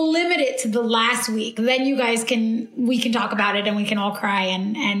limit it to the last week. Then you guys we can talk about it and we can all cry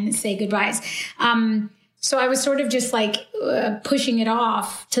and say goodbyes. So I was sort of just like pushing it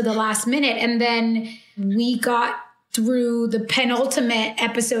off to the last minute. And then we got through the penultimate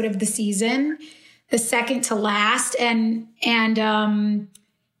episode of the season, the second to last. And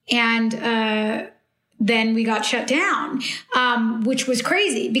then we got shut down, which was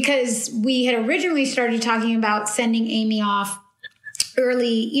crazy because we had originally started talking about sending Amy off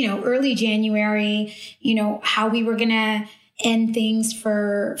early January, how we were going to end things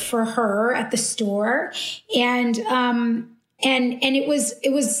for her at the store. And it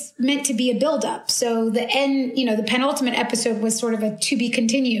was meant to be a buildup. So the end, the penultimate episode was sort of a to be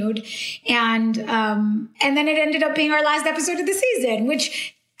continued. And then it ended up being our last episode of the season,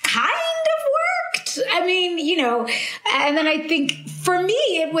 which kind of worked. I mean, and then I think for me,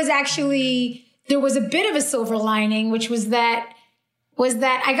 it was actually, there was a bit of a silver lining, which was that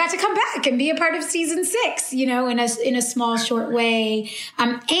I got to come back and be a part of season 6, in a small, short way.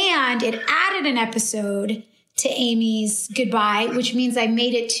 And it added an episode to Amy's goodbye, which means I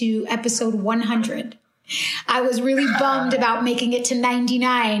made it to episode 100. I was really bummed about making it to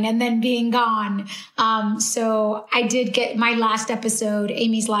 99 and then being gone. So I did get my last episode.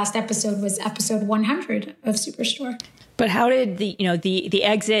 Amy's last episode was episode 100 of Superstore. But how did the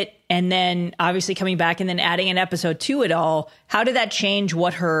exit and then obviously coming back and then adding an episode to it all, how did that change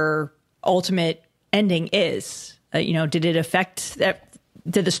what her ultimate ending is? Did it affect that?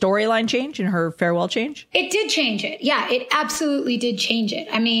 Did the storyline change and her farewell change? It did change it. Yeah, it absolutely did change it.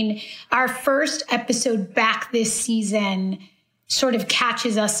 I mean, our first episode back this season sort of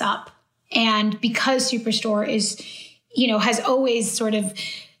catches us up. And because Superstore is, has always sort of,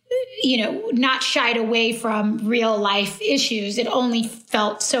 not shied away from real life issues, it only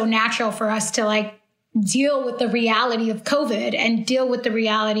felt so natural for us to deal with the reality of COVID and deal with the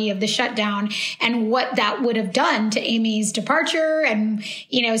reality of the shutdown and what that would have done to Amy's departure. And,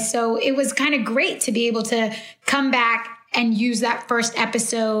 so it was kind of great to be able to come back and use that first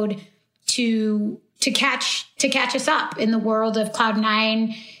episode to catch us up in the world of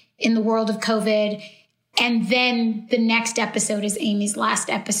Cloud9, in the world of COVID. And then the next episode is Amy's last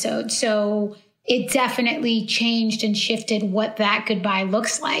episode. So it definitely changed and shifted what that goodbye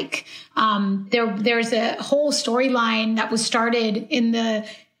looks like. There's a whole storyline that was started in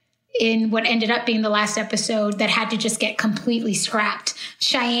what ended up being the last episode that had to just get completely scrapped.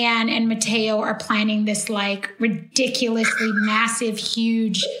 Cheyenne and Mateo are planning this ridiculously massive,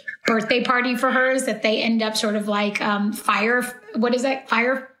 huge birthday party for hers that they end up sort of like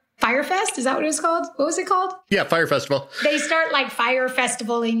Firefest? Is that what it was called? What was it called? Yeah, Fire Festival. They start like fire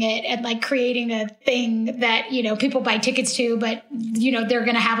festivaling it and like creating a thing that, you know, people buy tickets to, but, you know, they're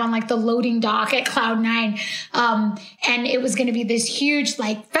going to have on like the loading dock at Cloud9. And it was going to be this huge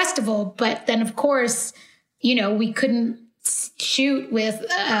like festival. But then, of course, you know, we couldn't shoot with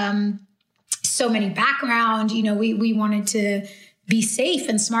so many background. You know, we wanted to be safe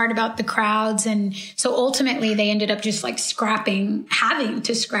and smart about the crowds. And so ultimately they ended up just like having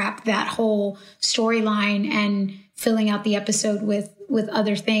to scrap that whole storyline and filling out the episode with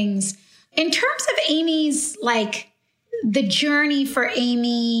other things. In terms of Amy's, like the journey for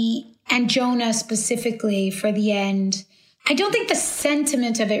Amy and Jonah specifically for the end, I don't think the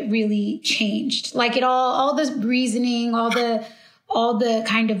sentiment of it really changed. Like it all the reasoning, all the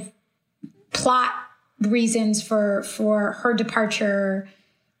kind of plot reasons for her departure.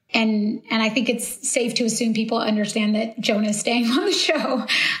 And I think it's safe to assume people understand that Jonah is staying on the show.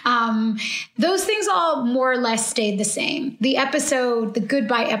 Those things all more or less stayed the same. The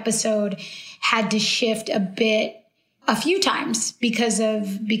goodbye episode had to shift a few times because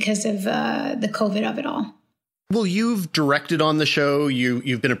of the COVID of it all. Well, you've directed on the show.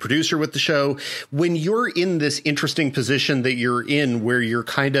 You've been a producer with the show. When you're in this interesting position that you're in, where you're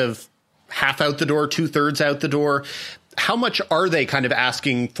kind of half out the door, 2/3 out the door, how much are they kind of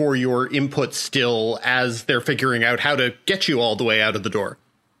asking for your input still as they're figuring out how to get you all the way out of the door?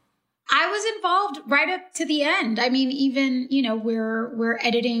 I was involved right up to the end. I mean, even, you know, we're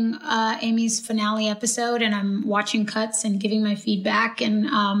editing Amy's finale episode and I'm watching cuts and giving my feedback. And,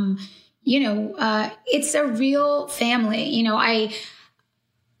 you know, it's a real family. You know,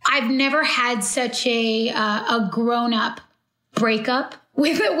 I've never had such a grown-up breakup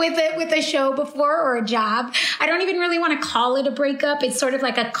with a show before, or a job. I don't even really want to call it a breakup. It's sort of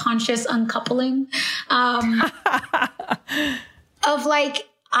like a conscious uncoupling of like,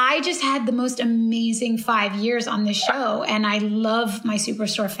 I just had the most amazing 5 years on this show, and I love my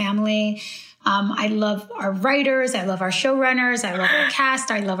Superstore family. I love our writers. I love our showrunners. I love our cast.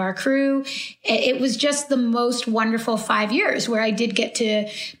 I love our crew. It was just the most wonderful 5 years where I did get to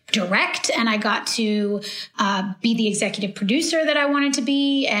direct, and I got to be the executive producer that I wanted to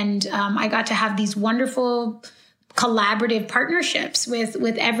be. And I got to have these wonderful collaborative partnerships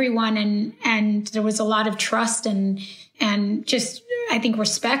with everyone. And there was a lot of trust and just, I think,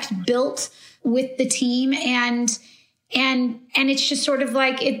 respect built with the team. And it's just sort of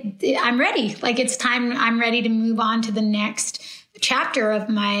like I'm ready. Like it's time. I'm ready to move on to the next chapter of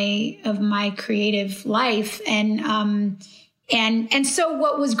my creative life. And so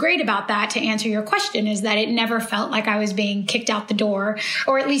what was great about that, to answer your question, is that it never felt like I was being kicked out the door,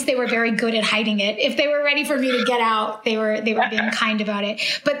 or at least they were very good at hiding it. If they were ready for me to get out, they were being kind about it.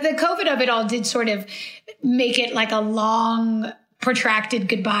 But the COVID of it all did sort of make it like a long, protracted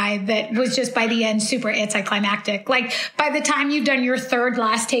goodbye that was just by the end super anticlimactic. Like by the time you've done your third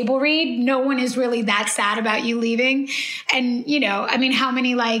last table read, no one is really that sad about you leaving. And, you know, I mean, how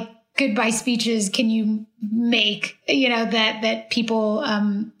many like goodbye speeches can you make, you know, that people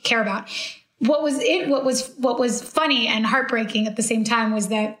care about? What was funny and heartbreaking at the same time was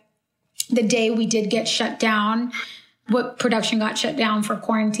that the day we did get shut down, what production got shut down for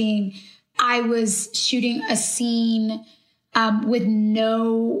quarantine, I was shooting a scene with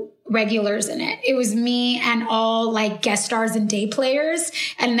no regulars in it. It was me and all like guest stars and day players,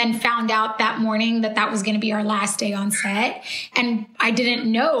 and then found out that morning that was going to be our last day on set. And I didn't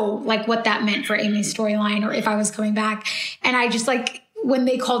know like what that meant for Amy's storyline or if I was coming back. And I just like, when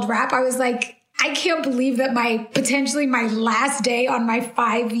they called wrap, I was like, I can't believe that potentially my last day on my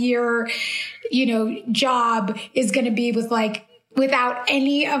 5-year, you know, job is going to be without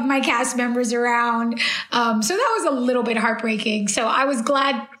any of my cast members around. So that was a little bit heartbreaking. So I was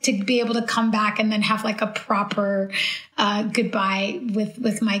glad to be able to come back and then have like a proper goodbye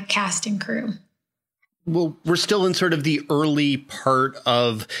with my cast and crew. Well, we're still in sort of the early part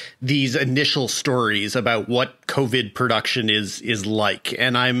of these initial stories about what COVID production is like.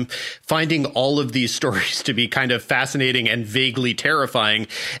 And I'm finding all of these stories to be kind of fascinating and vaguely terrifying.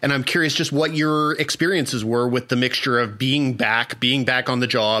 And I'm curious just what your experiences were with the mixture of being back on the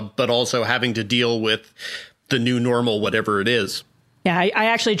job, but also having to deal with the new normal, whatever it is. Yeah, I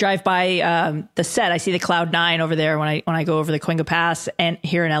actually drive by the set. I see the Cloud9 over there when I go over the Coinga Pass and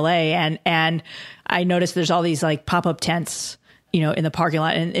here in LA, and I noticed there's all these like pop-up tents, you know, in the parking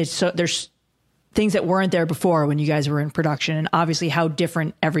lot, and it's so there's things that weren't there before when you guys were in production, and obviously how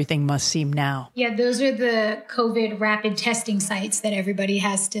different everything must seem now. Yeah, those are the COVID rapid testing sites that everybody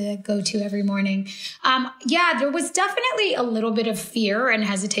has to go to every morning. Yeah, there was definitely a little bit of fear and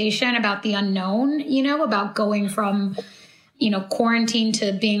hesitation about the unknown, about going from, quarantine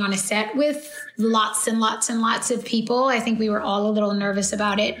to being on a set with lots and lots and lots of people. I think we were all a little nervous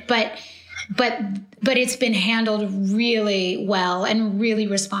about it, but it's been handled really well and really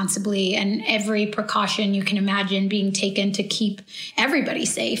responsibly, and every precaution you can imagine being taken to keep everybody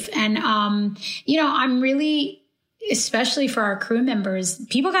safe. And, I'm really, especially for our crew members,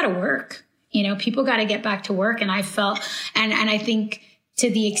 people got to work, people got to get back to work. And I felt, and I think to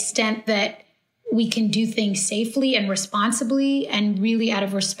the extent that we can do things safely and responsibly and really out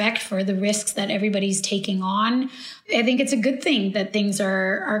of respect for the risks that everybody's taking on, I think it's a good thing that things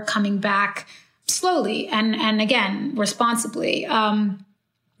are coming back slowly and again, responsibly. I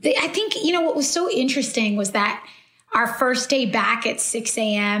think, what was so interesting was that our first day back at 6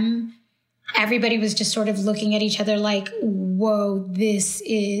 a.m., everybody was just sort of looking at each other like, whoa, this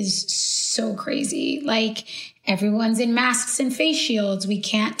is so crazy. Like, everyone's in masks and face shields. We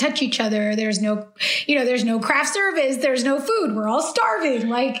can't touch each other. There's no craft service. There's no food. We're all starving.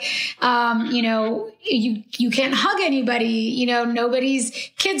 Like, you can't hug anybody.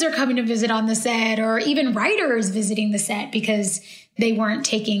 Nobody's kids are coming to visit on the set, or even writers visiting the set because they weren't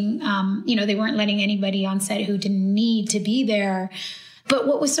taking, they weren't letting anybody on set who didn't need to be there. But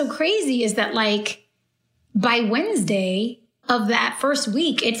what was so crazy is that, like, by Wednesday of that first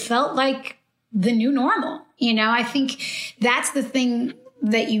week, it felt like the new normal. I think that's the thing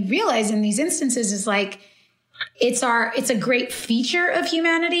that you realize in these instances is like, it's a great feature of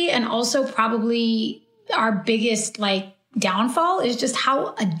humanity. And also probably our biggest downfall is just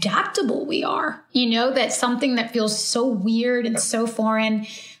how adaptable we are. That something that feels so weird and so foreign,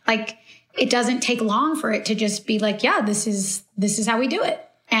 like, it doesn't take long for it to just be like, yeah, this is how we do it.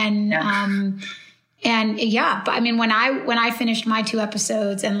 And, but I mean, when I finished my 2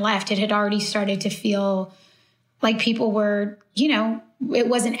 episodes and left, it had already started to feel like people were, it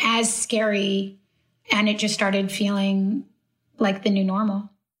wasn't as scary, and it just started feeling like the new normal.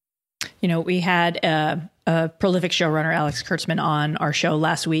 We had a prolific showrunner, Alex Kurtzman, on our show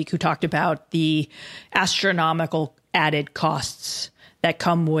last week, who talked about the astronomical added costs that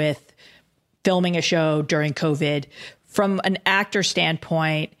come with filming a show during COVID. From an actor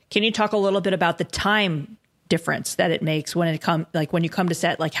standpoint, can you talk a little bit about the time difference that it makes when when you come to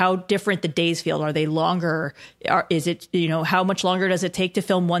set, like how different the days feel? Are they longer? Is it, how much longer does it take to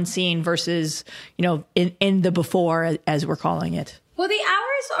film one scene versus, in the before, as we're calling it? Well, the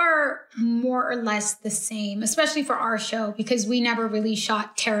hours are more or less the same, especially for our show, because we never really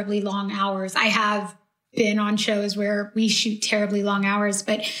shot terribly long hours. I have been on shows where we shoot terribly long hours,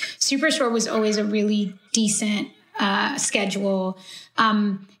 but Superstore was always a really decent schedule.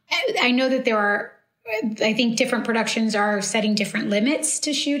 I know that I think different productions are setting different limits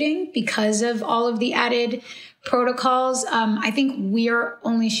to shooting because of all of the added protocols. I think we're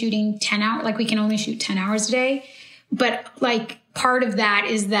only shooting 10 hours, we can only shoot 10 hours a day. But part of that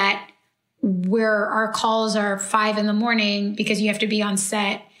is that where our calls are 5 a.m. because you have to be on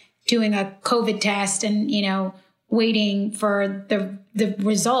set doing a COVID test and, waiting for the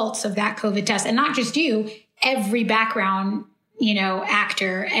results of that COVID test. And not just you, every background,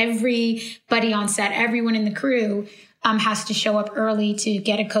 actor, everybody on set, everyone in the crew has to show up early to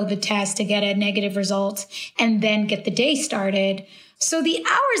get a COVID test, to get a negative result, and then get the day started. So the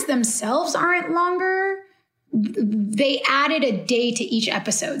hours themselves aren't longer. They added a day to each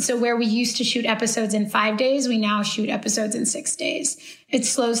episode. So where we used to shoot episodes in 5 days, we now shoot episodes in 6 days. It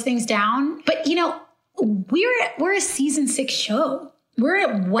slows things down. But, we're a season 6 show. We're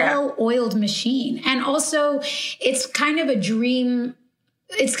a well-oiled machine. And also, it's kind of a dream.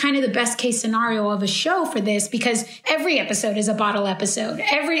 It's kind of the best case scenario of a show for this, because every episode is a bottle episode.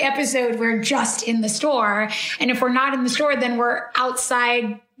 Every episode, we're just in the store. And if we're not in the store, then we're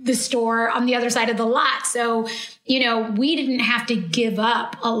outside the store on the other side of the lot. So, we didn't have to give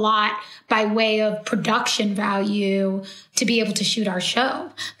up a lot by way of production value to be able to shoot our show.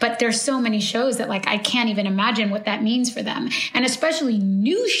 But there's so many shows that I can't even imagine what that means for them. And especially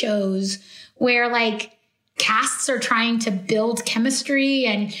new shows where casts are trying to build chemistry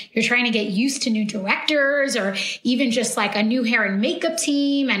and you're trying to get used to new directors, or even just a new hair and makeup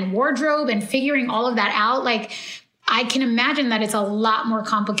team and wardrobe and figuring all of that out. I can imagine that it's a lot more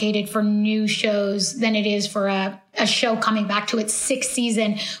complicated for new shows than it is for a show coming back to its 6th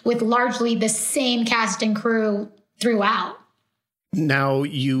season with largely the same cast and crew throughout. Now,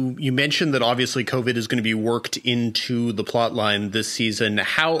 you mentioned that obviously COVID is going to be worked into the plot line this season.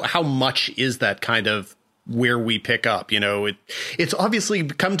 How much is that kind of where we pick up? You know, it's obviously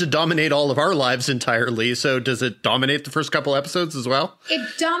come to dominate all of our lives entirely. So does it dominate the first couple episodes as well?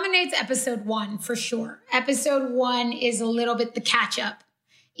 It dominates episode 1 for sure. Episode 1 is a little bit the catch up.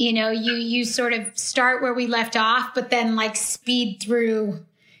 You know, you sort of start where we left off, but then like speed through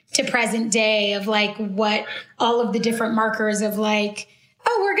to present day of like what all of the different markers of like,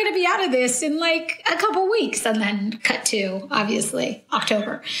 oh, we're going to be out of this in like a couple weeks, and then cut to obviously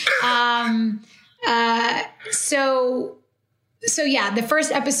October. So yeah, the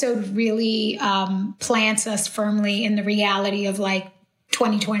first episode really plants us firmly in the reality of like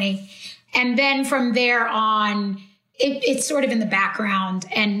 2020. And then from there on, it's sort of in the background,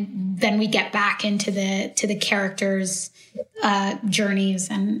 and then we get back into the characters' journeys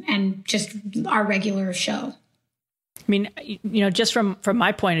and just our regular show. I mean, you know, just from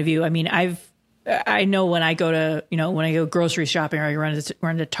my point of view, I mean, I know when I go grocery shopping or I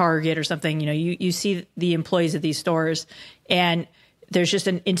run to Target or something, you know, you see the employees of these stores, and there's just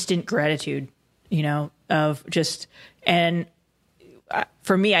an instant gratitude, you know, of just, and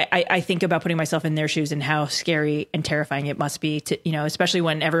for me, I think about putting myself in their shoes and how scary and terrifying it must be to, you know, especially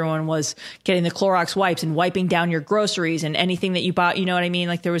when everyone was getting the Clorox wipes and wiping down your groceries and anything that you bought, you know what I mean?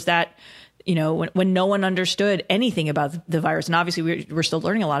 Like there was that, you know, when no one understood anything about the virus, and obviously we're still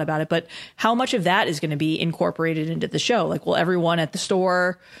learning a lot about it, but how much of that is going to be incorporated into the show? Like, will everyone at the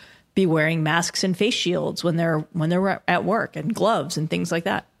store be wearing masks and face shields when they're at work, and gloves and things like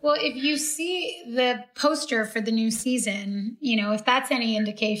that? Well, if you see the poster for the new season, you know, if that's any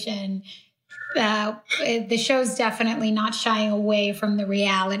indication, the show's definitely not shying away from the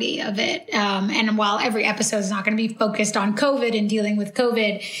reality of it. And while every episode is not going to be focused on COVID and dealing with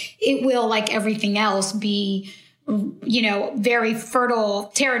COVID, it will, like everything else, be, you know, very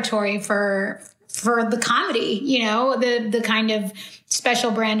fertile territory for the comedy, you know, the kind of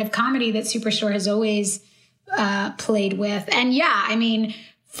special brand of comedy that Superstore has always played with. And yeah, I mean,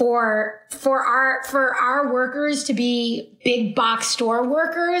 for our workers to be big box store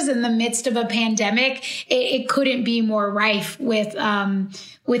workers in the midst of a pandemic, it couldn't be more rife with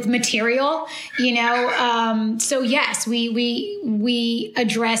material, you know. So yes, we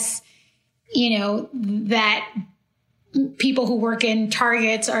address, you know, that people who work in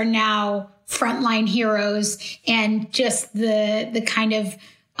Targets are now frontline heroes, and just the kind of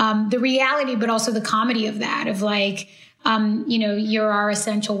the reality, but also the comedy of that, of like, you know, you're our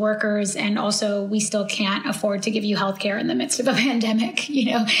essential workers, and also we still can't afford to give you healthcare in the midst of a pandemic, you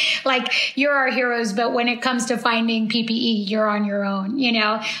know, like you're our heroes, but when it comes to finding PPE, you're on your own, you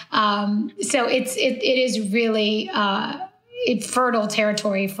know? So it is really fertile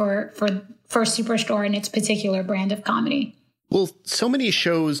territory for Superstore and its particular brand of comedy. Well, so many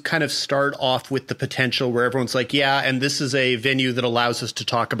shows kind of start off with the potential where everyone's like, yeah, and this is a venue that allows us to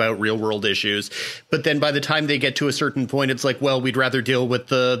talk about real world issues. But then by the time they get to a certain point, it's like, well, we'd rather deal with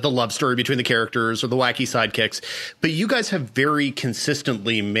the love story between the characters or the wacky sidekicks. But you guys have very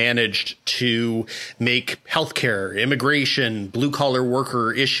consistently managed to make healthcare, immigration, blue collar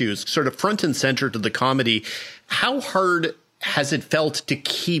worker issues sort of front and center to the comedy. How hard has it felt to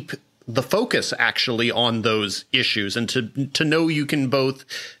keep the focus actually on those issues, and to know you can both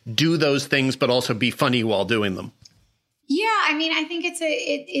do those things but also be funny while doing them? Yeah, I mean, I think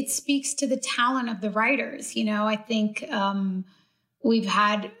it speaks to the talent of the writers. You know, I think we've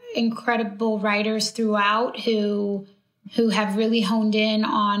had incredible writers throughout who have really honed in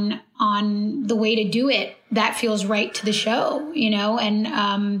on the way to do it that feels right to the show. You know, and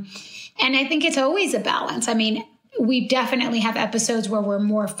I think it's always a balance. I mean, we definitely have episodes where we're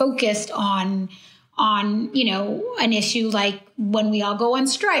more focused on, you know, an issue like when we all go on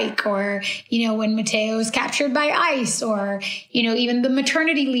strike, or, you know, when Mateo is captured by ICE, or, you know, even the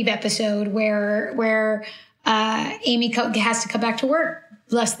maternity leave episode where Amy has to come back to work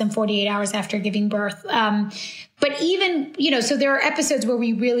less than 48 hours after giving birth. But even, you know, so there are episodes where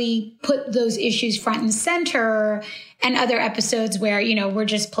we really put those issues front and center, and other episodes where, you know, we're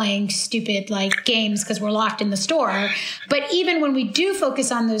just playing stupid like games because we're locked in the store. But even when we do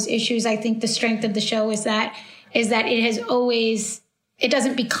focus on those issues, I think the strength of the show is that it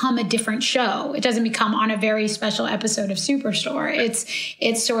doesn't become a different show. It doesn't become on a very special episode of Superstore.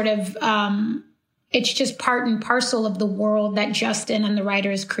 It's sort of, it's just part and parcel of the world that Justin and the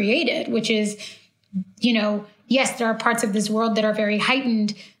writers created, which is, you know, yes, there are parts of this world that are very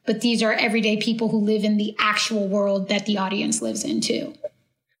heightened, but these are everyday people who live in the actual world that the audience lives in too.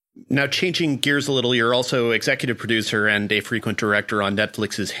 Now, changing gears a little, you're also executive producer and a frequent director on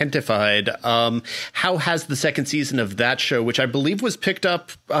Netflix's Hentified. How has the second season of that show, which I believe was picked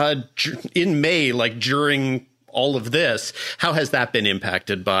up in May, like during all of this, how has that been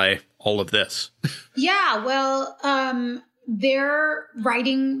impacted by all of this? Yeah, well, they're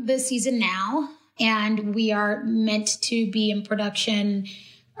writing the season now, and we are meant to be in production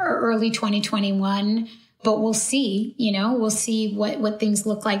early 2021. But we'll see, we'll see what things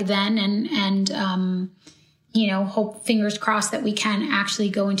look like then. And hope, fingers crossed, that we can actually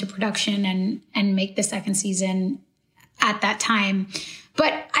go into production and make the second season at that time.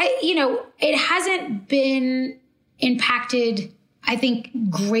 But it hasn't been impacted, I think,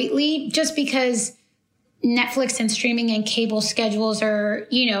 greatly, just because Netflix and streaming and cable schedules are,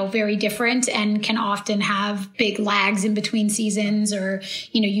 very different and can often have big lags in between seasons, or,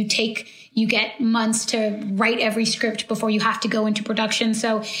 you get months to write every script before you have to go into production.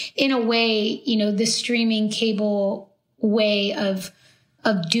 So in a way, the streaming cable way of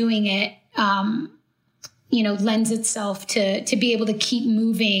doing it, lends itself to be able to keep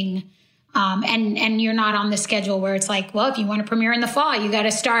moving. And you're not on the schedule where it's like, well, if you want to premiere in the fall, you got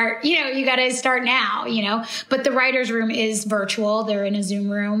to start, you got to start now, but the writer's room is virtual. They're in a Zoom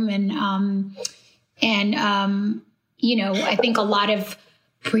room. I think a lot of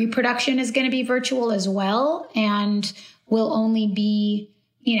pre-production is going to be virtual as well. And will only be,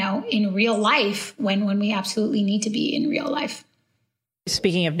 in real life when we absolutely need to be in real life.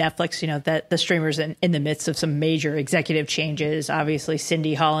 Speaking of Netflix, that the streamer's in the midst of some major executive changes. Obviously,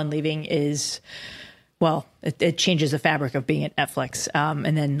 Cindy Holland leaving is, well, it changes the fabric of being at Netflix.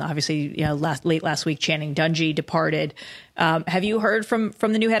 And then obviously, late last week, Channing Dungey departed. Have you heard from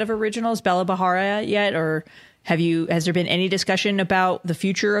the new head of originals, Bella Bahara, yet? Or has there been any discussion about the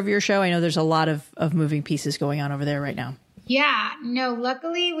future of your show? I know there's a lot of moving pieces going on over there right now. Yeah, no,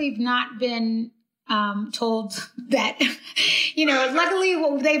 luckily we've not been told that,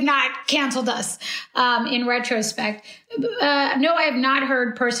 luckily they've not canceled us in retrospect. No, I have not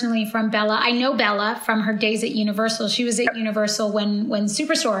heard personally from Bella. I know Bella from her days at Universal. She was at Universal when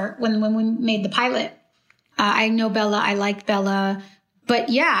Superstore, when we made the pilot. I know Bella. I like Bella. But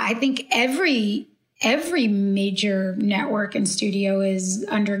yeah, I think every major network and studio is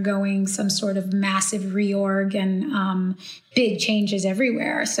undergoing some sort of massive reorg and big changes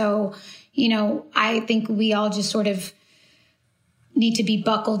everywhere. So, I think we all just sort of need to be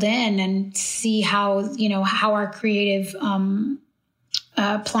buckled in and see how our creative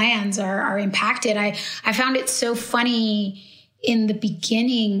plans are impacted. I found it so funny in the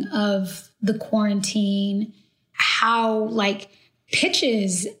beginning of the quarantine how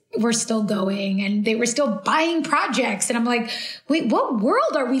pitches were still going and they were still buying projects. And I'm like, wait, what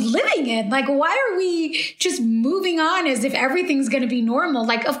world are we living in? Why are we just moving on as if everything's going to be normal?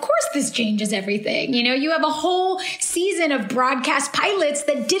 Of course this changes everything. You have a whole season of broadcast pilots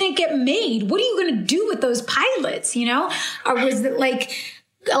that didn't get made. What are you going to do with those pilots? Or was it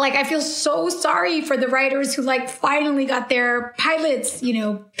I feel so sorry for the writers who finally got their pilots,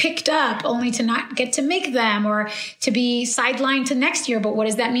 picked up only to not get to make them or to be sidelined to next year. But what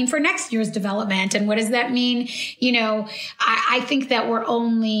does that mean for next year's development? And what does that mean? I think that we're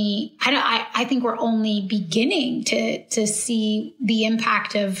only, I think we're only beginning to see the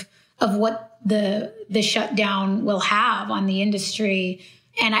impact of what the shutdown will have on the industry.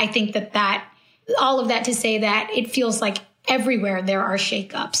 And I think that all of that to say that it feels like everywhere there are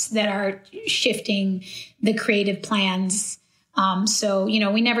shakeups that are shifting the creative plans. So,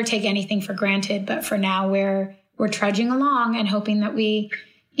 we never take anything for granted, but for now we're trudging along and hoping that we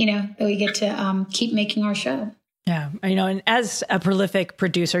get to keep making our show. Yeah. And as a prolific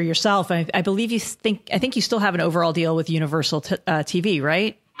producer yourself, I believe I think you still have an overall deal with Universal TV,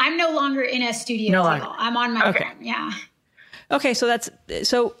 right? I'm no longer in a studio deal. I'm on my own. Yeah. Okay, so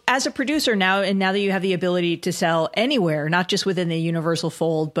as a producer now, and now that you have the ability to sell anywhere, not just within the Universal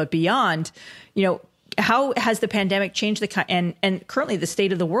fold, but beyond, how has the pandemic changed and currently the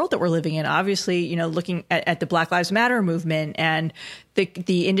state of the world that we're living in? Obviously, looking at the Black Lives Matter movement and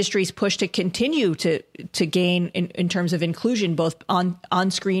the industry's push to continue to gain in terms of inclusion, both on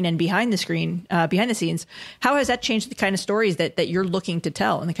screen and behind the scenes. How has that changed the kind of stories that you're looking to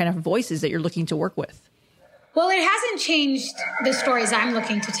tell and the kind of voices that you're looking to work with? Well, it hasn't changed the stories I'm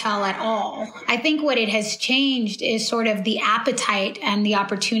looking to tell at all. I think what it has changed is sort of the appetite and the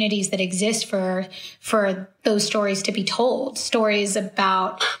opportunities that exist for those stories to be told. Stories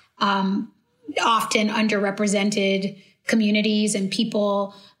about often underrepresented communities and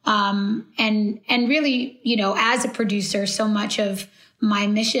people. And really, as a producer, so much of my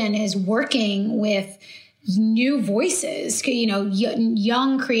mission is working with new voices,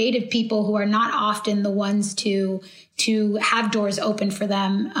 young creative people who are not often the ones to have doors open for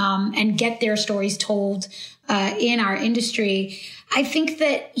them and get their stories told in our industry. I think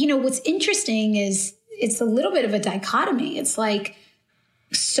that, what's interesting is it's a little bit of a dichotomy. It's like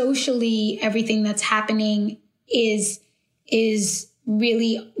socially, everything that's happening is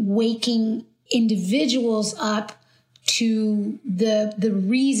really waking individuals up to the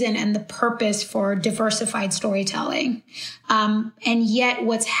reason and the purpose for diversified storytelling. And yet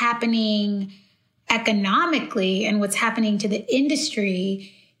what's happening economically and what's happening to the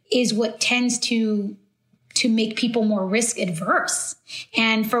industry is what tends to make people more risk adverse.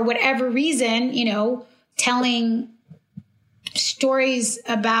 And for whatever reason, telling stories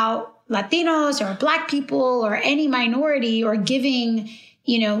about Latinos or Black people or any minority or giving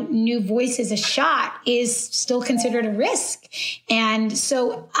new voices a shot is still considered a risk. And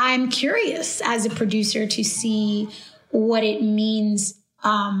so I'm curious as a producer to see what it means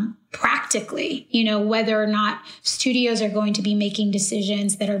practically, whether or not studios are going to be making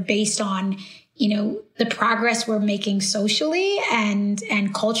decisions that are based on, the progress we're making socially and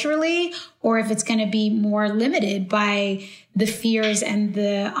culturally, or if it's going to be more limited by the fears and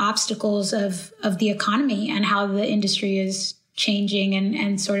the obstacles of the economy and how the industry is changing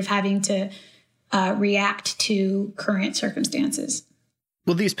and sort of having to react to current circumstances.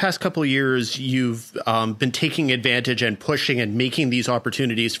 Well, these past couple of years, you've been taking advantage and pushing and making these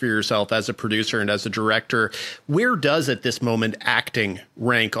opportunities for yourself as a producer and as a director. Where does, at this moment, acting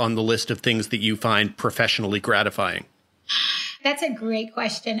rank on the list of things that you find professionally gratifying? That's a great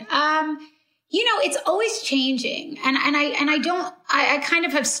question. It's always changing. And I kind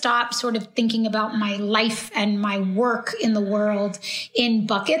of have stopped sort of thinking about my life and my work in the world in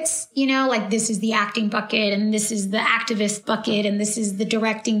buckets, like this is the acting bucket and this is the activist bucket and this is the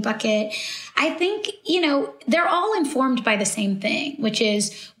directing bucket. I think, they're all informed by the same thing, which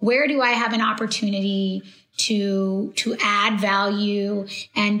is where do I have an opportunity to add value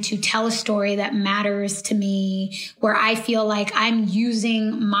and to tell a story that matters to me, where I feel like I'm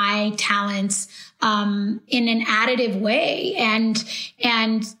using my talents in an additive way and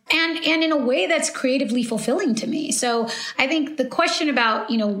in a way that's creatively fulfilling to me. So I think the question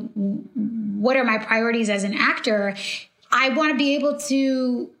about, what are my priorities as an actor? I want to be able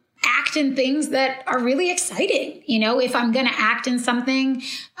to act in things that are really exciting. If I'm going to act in something,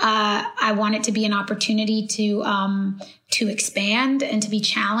 I want it to be an opportunity to expand and to be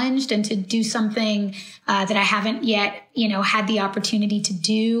challenged and to do something that I haven't yet, had the opportunity to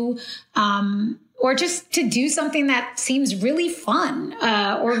do, or just to do something that seems really fun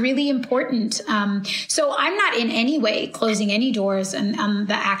or really important. So I'm not in any way closing any doors on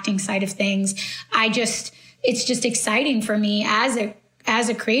the acting side of things. It's just exciting for me as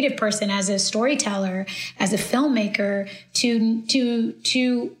a creative person, as a storyteller, as a filmmaker,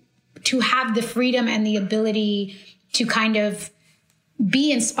 to have the freedom and the ability to kind of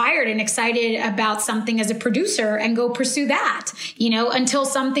be inspired and excited about something as a producer and go pursue that, until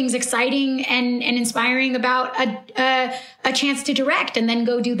something's exciting and inspiring about a chance to direct, and then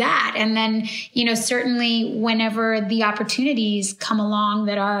go do that. And then, certainly whenever the opportunities come along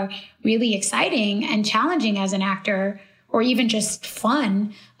that are really exciting and challenging as an actor, or even just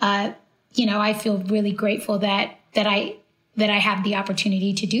fun, I feel really grateful that I have the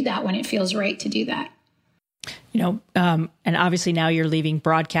opportunity to do that when it feels right to do that. And obviously now you're leaving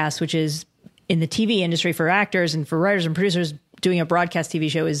broadcast, which is in the TV industry for actors and for writers and producers. Doing a broadcast TV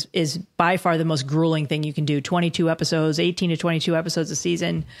show is by far the most grueling thing you can do. 22 episodes, 18 to 22 episodes a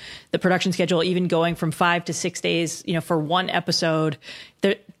season. The production schedule, even going from 5 to 6 days, for one episode,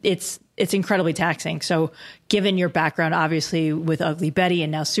 it's incredibly taxing. So given your background, obviously with Ugly Betty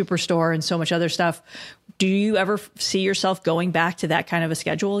and now Superstore and so much other stuff, do you ever see yourself going back to that kind of a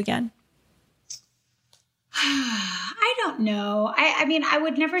schedule again? I don't know. I mean, I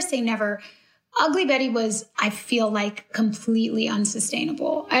would never say never. Ugly Betty was, I feel like, completely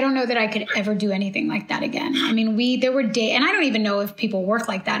unsustainable. I don't know that I could ever do anything like that again. I mean, there were days, and I don't even know if people work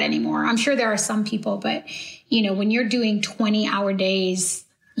like that anymore. I'm sure there are some people, but, when you're doing 20-hour days,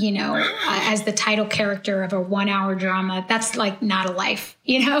 as the title character of a 1-hour drama, that's like not a life,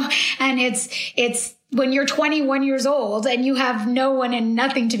 and it's when you're 21 years old and you have no one and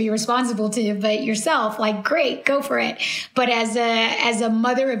nothing to be responsible to but yourself, like, great, go for it. But as a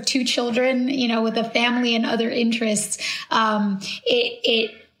mother of 2 children, with a family and other interests,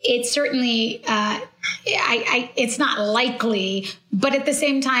 it certainly, it's not likely, but at the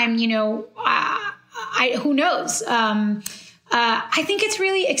same time, who knows? I think it's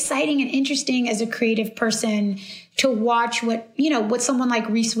really exciting and interesting as a creative person to watch what someone like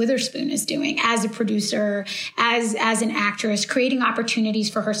Reese Witherspoon is doing as a producer, as an actress, creating opportunities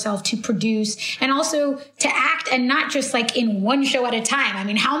for herself to produce and also to act, and not just like in one show at a time. I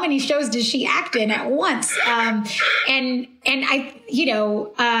mean, how many shows does she act in at once? And I,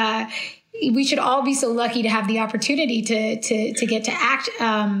 we should all be so lucky to have the opportunity to get to act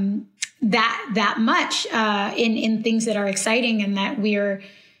that much in things that are exciting and that we're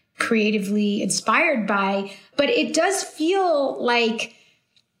creatively inspired by. But it does feel like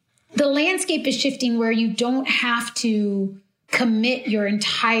the landscape is shifting where you don't have to commit your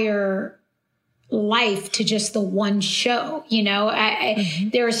entire life to just the one show.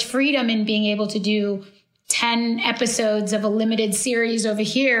 There's freedom in being able to do 10 episodes of a limited series over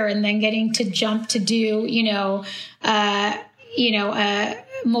here and then getting to jump to do,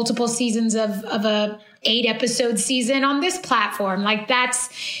 multiple seasons of a 8-episode season on this platform. Like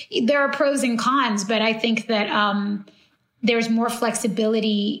there are pros and cons, but I think that there's more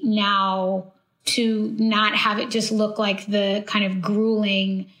flexibility now to not have it just look like the kind of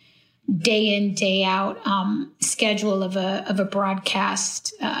grueling day in, day out schedule of a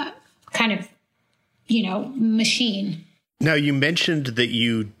broadcast machine. Now, you mentioned that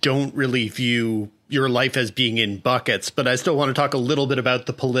you don't really view your life as being in buckets, but I still want to talk a little bit about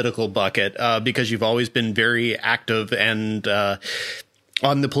the political bucket because you've always been very active and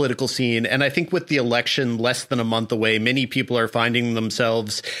on the political scene. And I think with the election less than a month away, many people are finding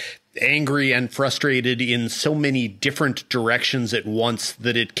themselves angry and frustrated in so many different directions at once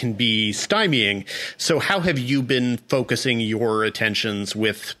that it can be stymieing. So how have you been focusing your attentions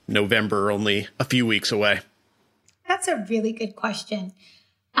with November only a few weeks away? That's a really good question.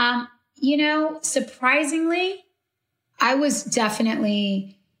 Surprisingly,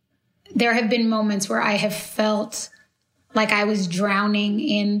 there have been moments where I have felt like I was drowning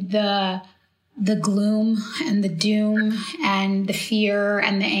in the gloom and the doom and the fear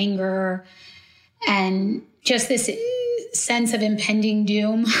and the anger and just this sense of impending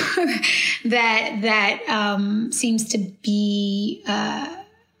doom that seems to be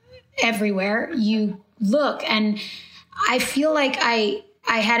everywhere you look. And I feel like I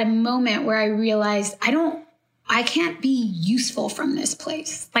had a moment where I realized I can't be useful from this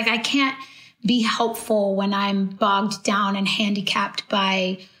place. Like I can't be helpful when I'm bogged down and handicapped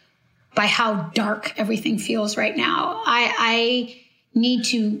by how dark everything feels right now. I need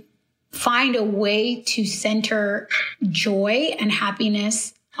to find a way to center joy and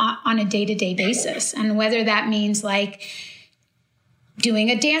happiness on a day-to-day basis. And whether that means like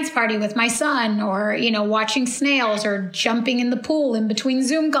doing a dance party with my son or, watching snails or jumping in the pool in between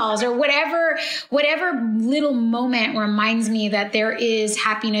Zoom calls or whatever little moment reminds me that there is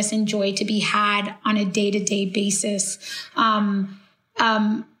happiness and joy to be had on a day-to-day basis.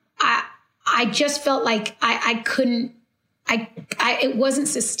 I just felt like it wasn't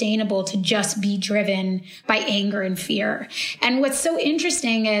sustainable to just be driven by anger and fear. And what's so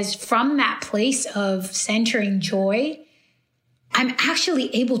interesting is from that place of centering joy, I'm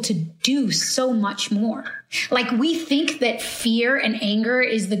actually able to do so much more. Like we think that fear and anger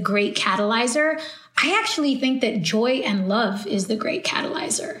is the great catalyzer. I actually think that joy and love is the great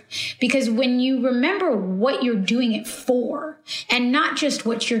catalyzer, because when you remember what you're doing it for and not just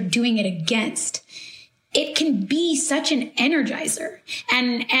what you're doing it against, it can be such an energizer.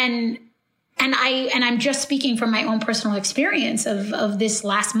 And I'm just speaking from my own personal experience of this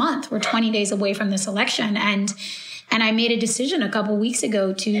last month. We're 20 days away from this election. And I made a decision a couple weeks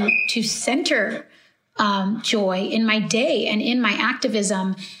ago to center joy in my day and in my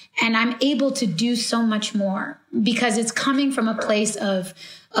activism. And I'm able to do so much more because it's coming from a place of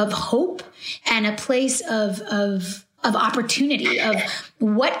hope and a place of opportunity, of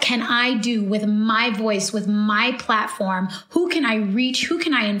what can I do with my voice, with my platform? Who can I reach? Who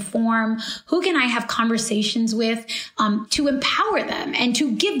can I inform? Who can I have conversations with to empower them and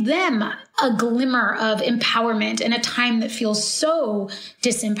to give them a glimmer of empowerment in a time that feels so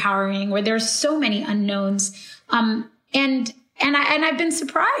disempowering, where there's so many unknowns. And I've been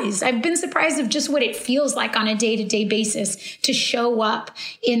surprised. I've been surprised of just what it feels like on a day-to-day basis to show up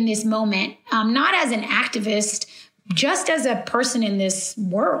in this moment, not as an activist, just as a person in this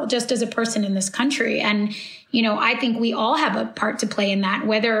world, just as a person in this country. And, I think we all have a part to play in that,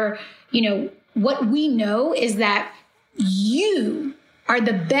 whether, what we know is that you are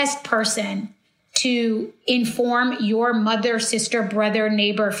the best person to inform your mother, sister, brother,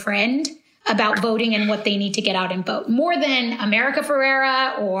 neighbor, friend about voting and what they need to get out and vote, more than America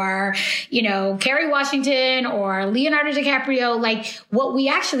Ferrera or, Kerry Washington or Leonardo DiCaprio. Like what we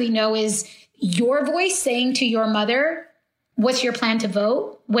actually know is your voice saying to your mother, what's your plan to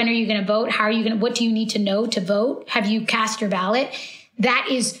vote? When are you going to vote? How are you going to, what do you need to know to vote? Have you cast your ballot? That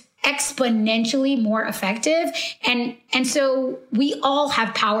is exponentially more effective. And so we all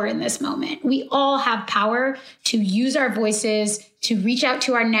have power in this moment. We all have power to use our voices, to reach out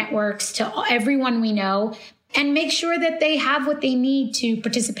to our networks, to everyone we know, and make sure that they have what they need to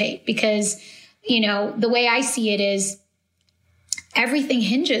participate. Because, the way I see it is everything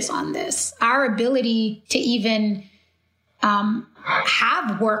hinges on this. Our ability to even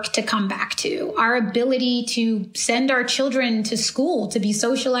have work to come back to, our ability to send our children to school, to be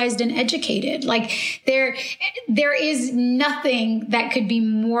socialized and educated. Like there is nothing that could be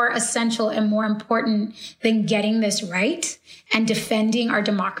more essential and more important than getting this right and defending our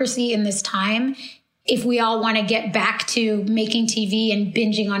democracy in this time. If we all want to get back to making TV and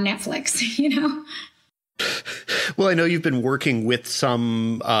binging on Netflix, Well, I know you've been working with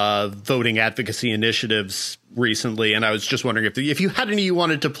some voting advocacy initiatives recently, and I was just wondering if you had any you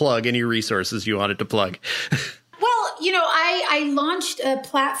wanted to plug, any resources you wanted to plug. Well, I launched a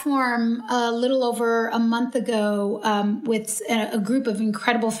platform a little over a month ago with a group of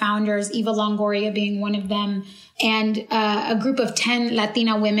incredible founders, Eva Longoria being one of them, and a group of 10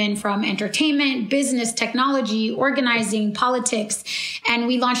 Latina women from entertainment, business, technology, organizing, politics. And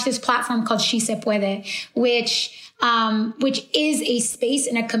we launched this platform called She Se Puede, which is a space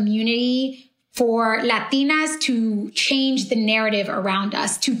in a community for Latinas to change the narrative around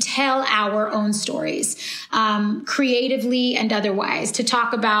us, to tell our own stories, creatively and otherwise, to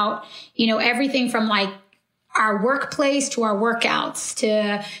talk about, everything from like our workplace to our workouts,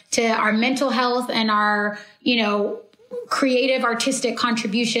 to our mental health and our, creative artistic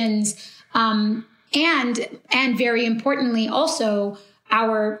contributions. And very importantly, also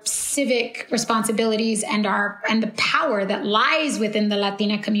our civic responsibilities and the power that lies within the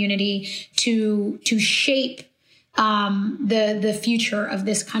Latina community to shape the future of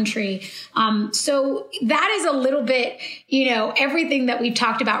this country. So that is a little bit, everything that we've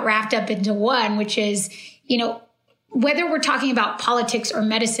talked about wrapped up into one, which is, whether we're talking about politics or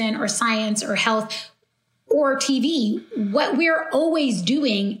medicine or science or health or TV, what we're always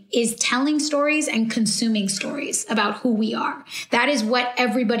doing is telling stories and consuming stories about who we are. That is what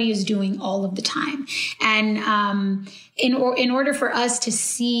everybody is doing all of the time. And in order for us to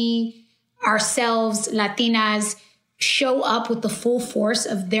see ourselves, Latinas, show up with the full force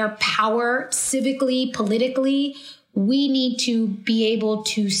of their power civically, politically, we need to be able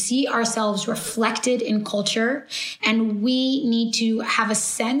to see ourselves reflected in culture, and we need to have a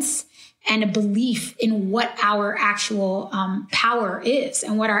sense and a belief in what our actual power is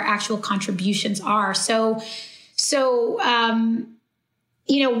and what our actual contributions are. So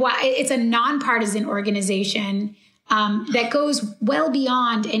it's a nonpartisan organization that goes well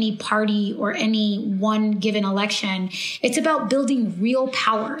beyond any party or any one given election. It's about building real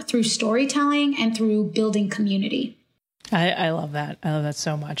power through storytelling and through building community. I love that. I love that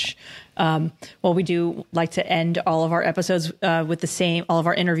so much. Well, we do like to end all of our episodes all of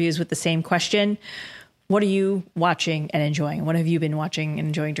our interviews with the same question. What are you watching and enjoying? What have you been watching and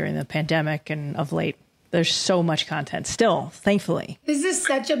enjoying during the pandemic and of late? There's so much content still, thankfully. This is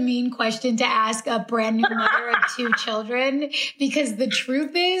such a mean question to ask a brand new mother of 2 children, because the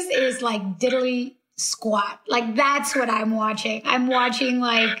truth is like diddly squat. Like that's what I'm watching. I'm watching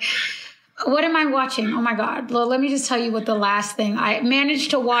what am I watching? Oh my God. Well, let me just tell you what the last thing I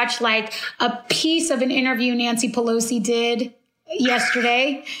managed to watch, like a piece of an interview Nancy Pelosi did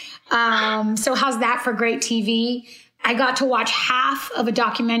yesterday. So how's that for great TV? I got to watch half of a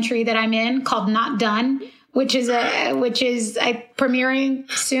documentary that I'm in called Not Done, which is premiering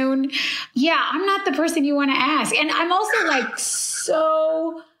soon. Yeah, I'm not the person you want to ask. And I'm also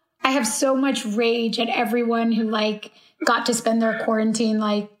I have so much rage at everyone who got to spend their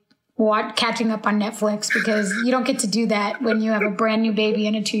quarantine catching up on Netflix, because you don't get to do that when you have a brand new baby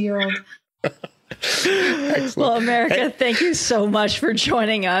and a 2-year-old. Well, America, thank you so much for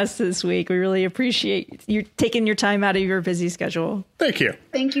joining us this week. We really appreciate you taking your time out of your busy schedule. Thank you.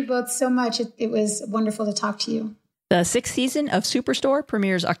 Thank you both so much. It was wonderful to talk to you. The 6th season of Superstore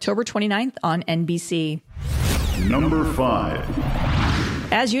premieres October 29th on NBC. Number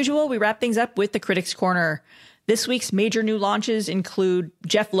 5. As usual, we wrap things up with the Critics' Corner. This week's major new launches include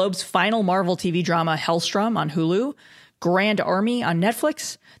Jeff Loeb's final Marvel TV drama Hellstrom on Hulu, Grand Army on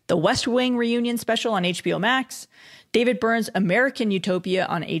Netflix, The West Wing reunion special on HBO Max, David Byrne's American Utopia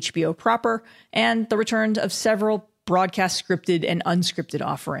on HBO proper, and the return of several broadcast scripted and unscripted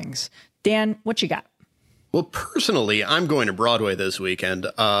offerings. Dan, what you got? Well, personally, I'm going to Broadway this weekend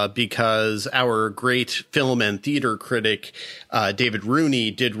because our great film and theater critic David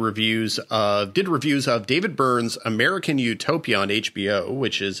Rooney did reviews of David Byrne's American Utopia on HBO,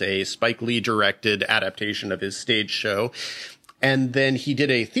 which is a Spike Lee directed adaptation of his stage show. And then he did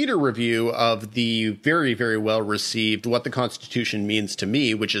a theater review of the very, very well received What the Constitution Means to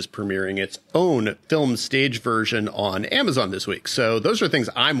Me, which is premiering its own film stage version on Amazon this week. So those are things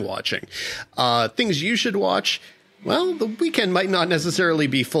I'm watching. Things you should watch. Well, the weekend might not necessarily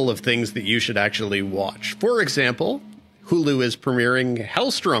be full of things that you should actually watch. For example, Hulu is premiering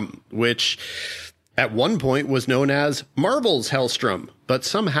Helstrom, which at one point was known as Marvel's Helstrom, but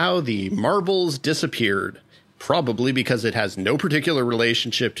somehow the Marvels disappeared. Probably because it has no particular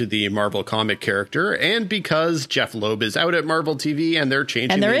relationship to the Marvel comic character, and because Jeff Loeb is out at Marvel TV and they're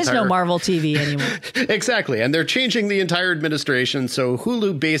changing. And there is no Marvel TV anymore. Exactly. And they're changing the entire administration. So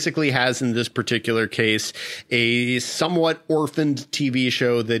Hulu basically has, in this particular case, a somewhat orphaned TV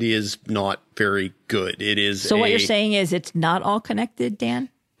show that is not very good. It is. So what you're saying is it's not all connected, Dan?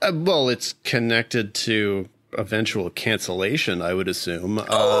 Well, it's connected to eventual cancellation, I would assume.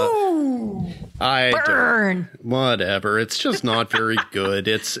 Burn. Whatever. It's just not very good.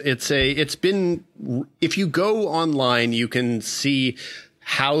 It's been, if you go online, you can see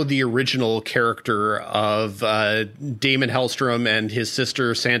how the original character of Damon Hellstrom and his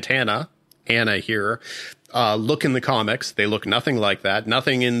sister Santana, Anna here, look in the comics. They look nothing like that.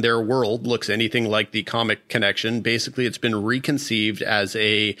 Nothing in their world looks anything like the comic connection. Basically, it's been reconceived as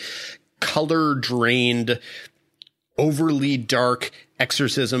a color-drained, overly dark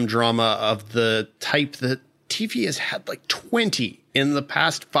exorcism drama of the type that TV has had like 20 in the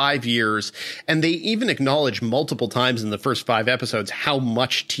past 5 years. And they even acknowledge multiple times in the first 5 episodes how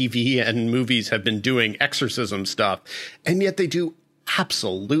much TV and movies have been doing exorcism stuff. And yet they do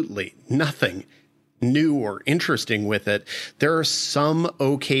absolutely nothing new or interesting with it. There are some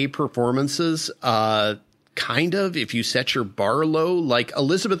okay performances, kind of, if you set your bar low, like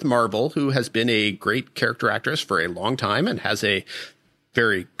Elizabeth Marvel, who has been a great character actress for a long time and has a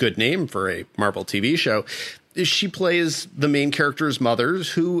very good name for a Marvel TV show. She plays the main character's mother,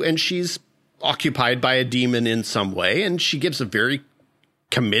 and she's occupied by a demon in some way, and she gives a very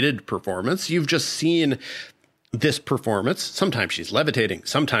committed performance. You've just seen this performance. Sometimes she's levitating.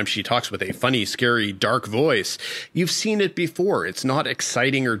 Sometimes she talks with a funny, scary, dark voice. You've seen it before. It's not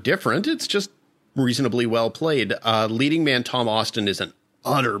exciting or different. It's just reasonably well played. Leading man Tom Austin is an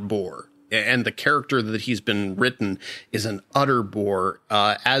utter bore, and the character that he's been written is an utter bore.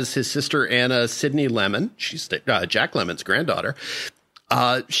 As his sister Anna, Sydney Lemon, she's Jack Lemon's granddaughter.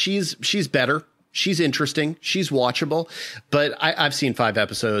 She's better. She's interesting. She's watchable. But I've seen 5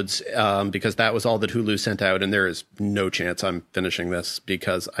 episodes because that was all that Hulu sent out, and there is no chance I'm finishing this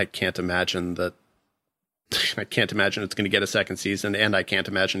because I can't imagine it's going to get a second season, and I can't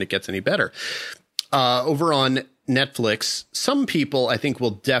imagine it gets any better. Over on Netflix, some people I think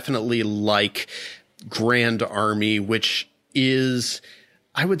will definitely like Grand Army, which is,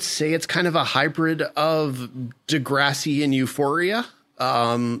 I would say it's kind of a hybrid of Degrassi and Euphoria.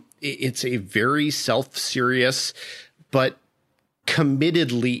 It's a very self-serious but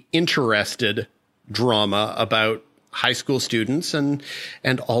committedly interested drama about high school students and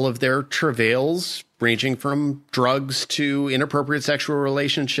all of their travails, ranging from drugs to inappropriate sexual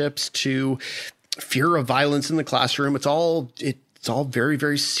relationships to fear of violence in the classroom. It's all very,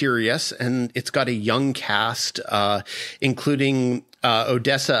 very serious, and it's got a young cast, including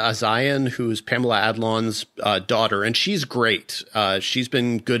Odessa Azayan, who's Pamela Adlon's daughter, and she's great. She's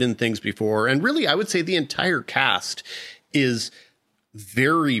been good in things before, and really, I would say the entire cast is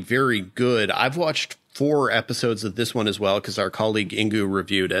very, very good. I've watched 4 episodes of this one as well because our colleague Ingu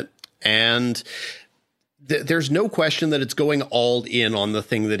reviewed it, and there's no question that it's going all in on the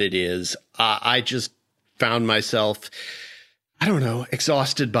thing that it is. I just found myself, I don't know,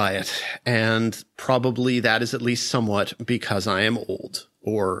 exhausted by it. And probably that is at least somewhat because I am old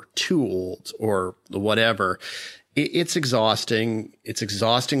or too old or whatever. It's exhausting. It's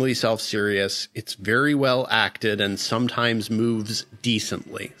exhaustingly self-serious. It's very well acted and sometimes moves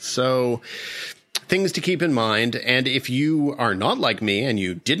decently. So things to keep in mind. And if you are not like me and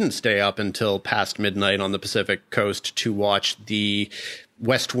you didn't stay up until past midnight on the Pacific Coast to watch the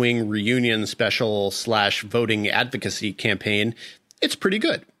West Wing reunion special / voting advocacy campaign, it's pretty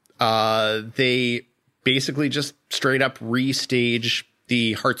good. They basically just straight up restage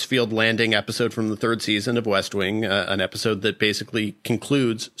the Hartsfield Landing episode from the 3rd season of West Wing, an episode that basically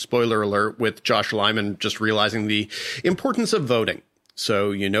concludes, spoiler alert, with Josh Lyman just realizing the importance of voting.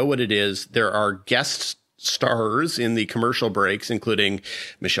 So you know what it is. There are guest stars in the commercial breaks, including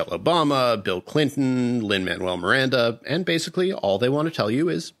Michelle Obama, Bill Clinton, Lin-Manuel Miranda, and basically all they want to tell you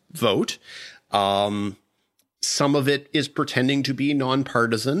is vote. Some of it is pretending to be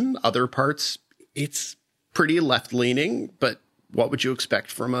nonpartisan. Other parts, it's pretty left-leaning, but what would you expect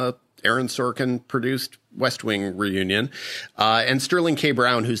from a Aaron Sorkin-produced West Wing reunion? And Sterling K.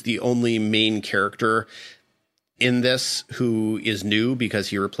 Brown, who's the only main character in this, who is new because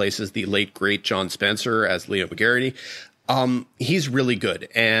he replaces the late, great John Spencer as Leo McGarity. He's really good,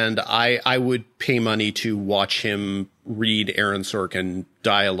 and I would pay money to watch him read Aaron Sorkin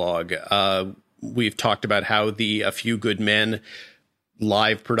dialogue. We've talked about how the A Few Good Men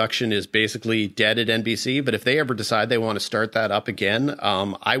live production is basically dead at NBC, but if they ever decide they want to start that up again,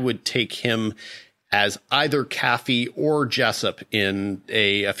 I would take him as either Kaffee or Jessup in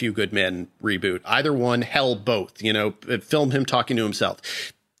a Few Good Men reboot. Either one, hell, both. You know, film him talking to himself.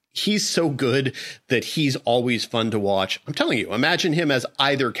 He's so good that he's always fun to watch. I'm telling you, imagine him as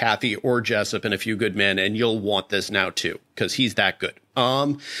either Kaffee or Jessup in A Few Good Men, and you'll want this now too, because he's that good.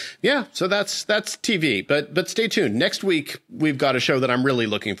 Yeah, so that's TV. But stay tuned. Next week, we've got a show that I'm really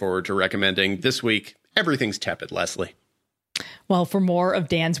looking forward to recommending. This week, everything's tepid, Leslie. Well, for more of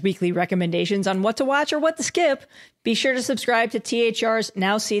Dan's weekly recommendations on what to watch or what to skip, be sure to subscribe to THR's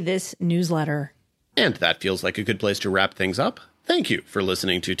Now See This newsletter. And that feels like a good place to wrap things up. Thank you for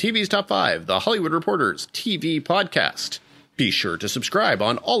listening to TV's Top 5, the Hollywood Reporters TV podcast. Be sure to subscribe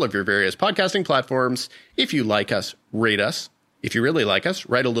on all of your various podcasting platforms. If you like us, rate us. If you really like us,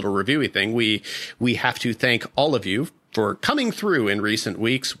 write a little reviewy thing. We have to thank all of you for coming through in recent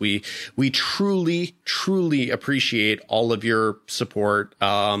weeks. We truly, truly appreciate all of your support.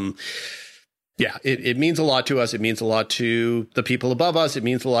 Yeah, it means a lot to us. It means a lot to the people above us. It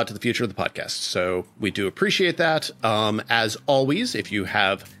means a lot to the future of the podcast. So we do appreciate that. As always, if you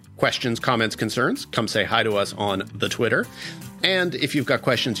have questions, comments, concerns, come say hi to us on the Twitter. And if you've got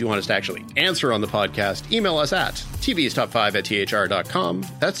questions you want us to actually answer on the podcast, email us at tvstop5@thr.com.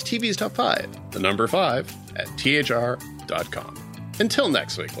 That's TV's Top 5, the number 5 at thr.com. Until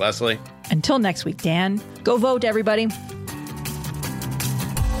next week, Leslie. Until next week, Dan. Go vote, everybody.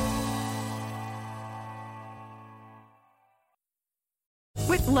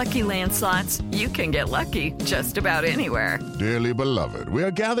 With Lucky Land Slots, you can get lucky just about anywhere. Dearly beloved, we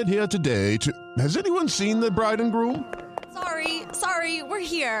are gathered here today to... Has anyone seen the bride and groom? Sorry, we're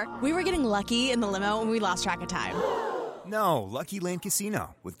here. We were getting lucky in the limo and we lost track of time. No, Lucky Land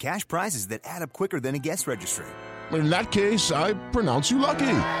Casino, with cash prizes that add up quicker than a guest registry. In that case, I pronounce you lucky.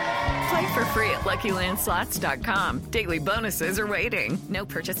 Play for free at LuckyLandSlots.com. Daily bonuses are waiting. No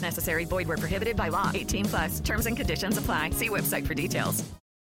purchase necessary. Void where prohibited by law. 18+. Terms and conditions apply. See website for details.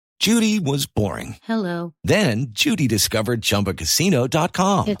 Judy was boring. Hello. Then Judy discovered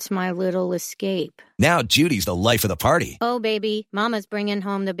ChumbaCasino.com. It's my little escape. Now Judy's the life of the party. Oh, baby, mama's bringing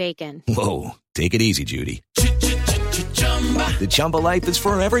home the bacon. Whoa, take it easy, Judy. The Chumba life is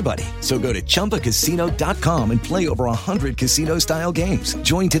for everybody. So go to ChumbaCasino.com and play over 100 casino-style games.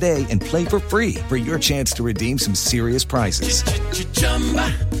 Join today and play for free for your chance to redeem some serious prizes.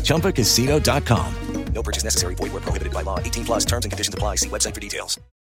 ChumbaCasino.com. No purchase necessary. Void where prohibited by law. 18+. Terms and conditions apply. See website for details.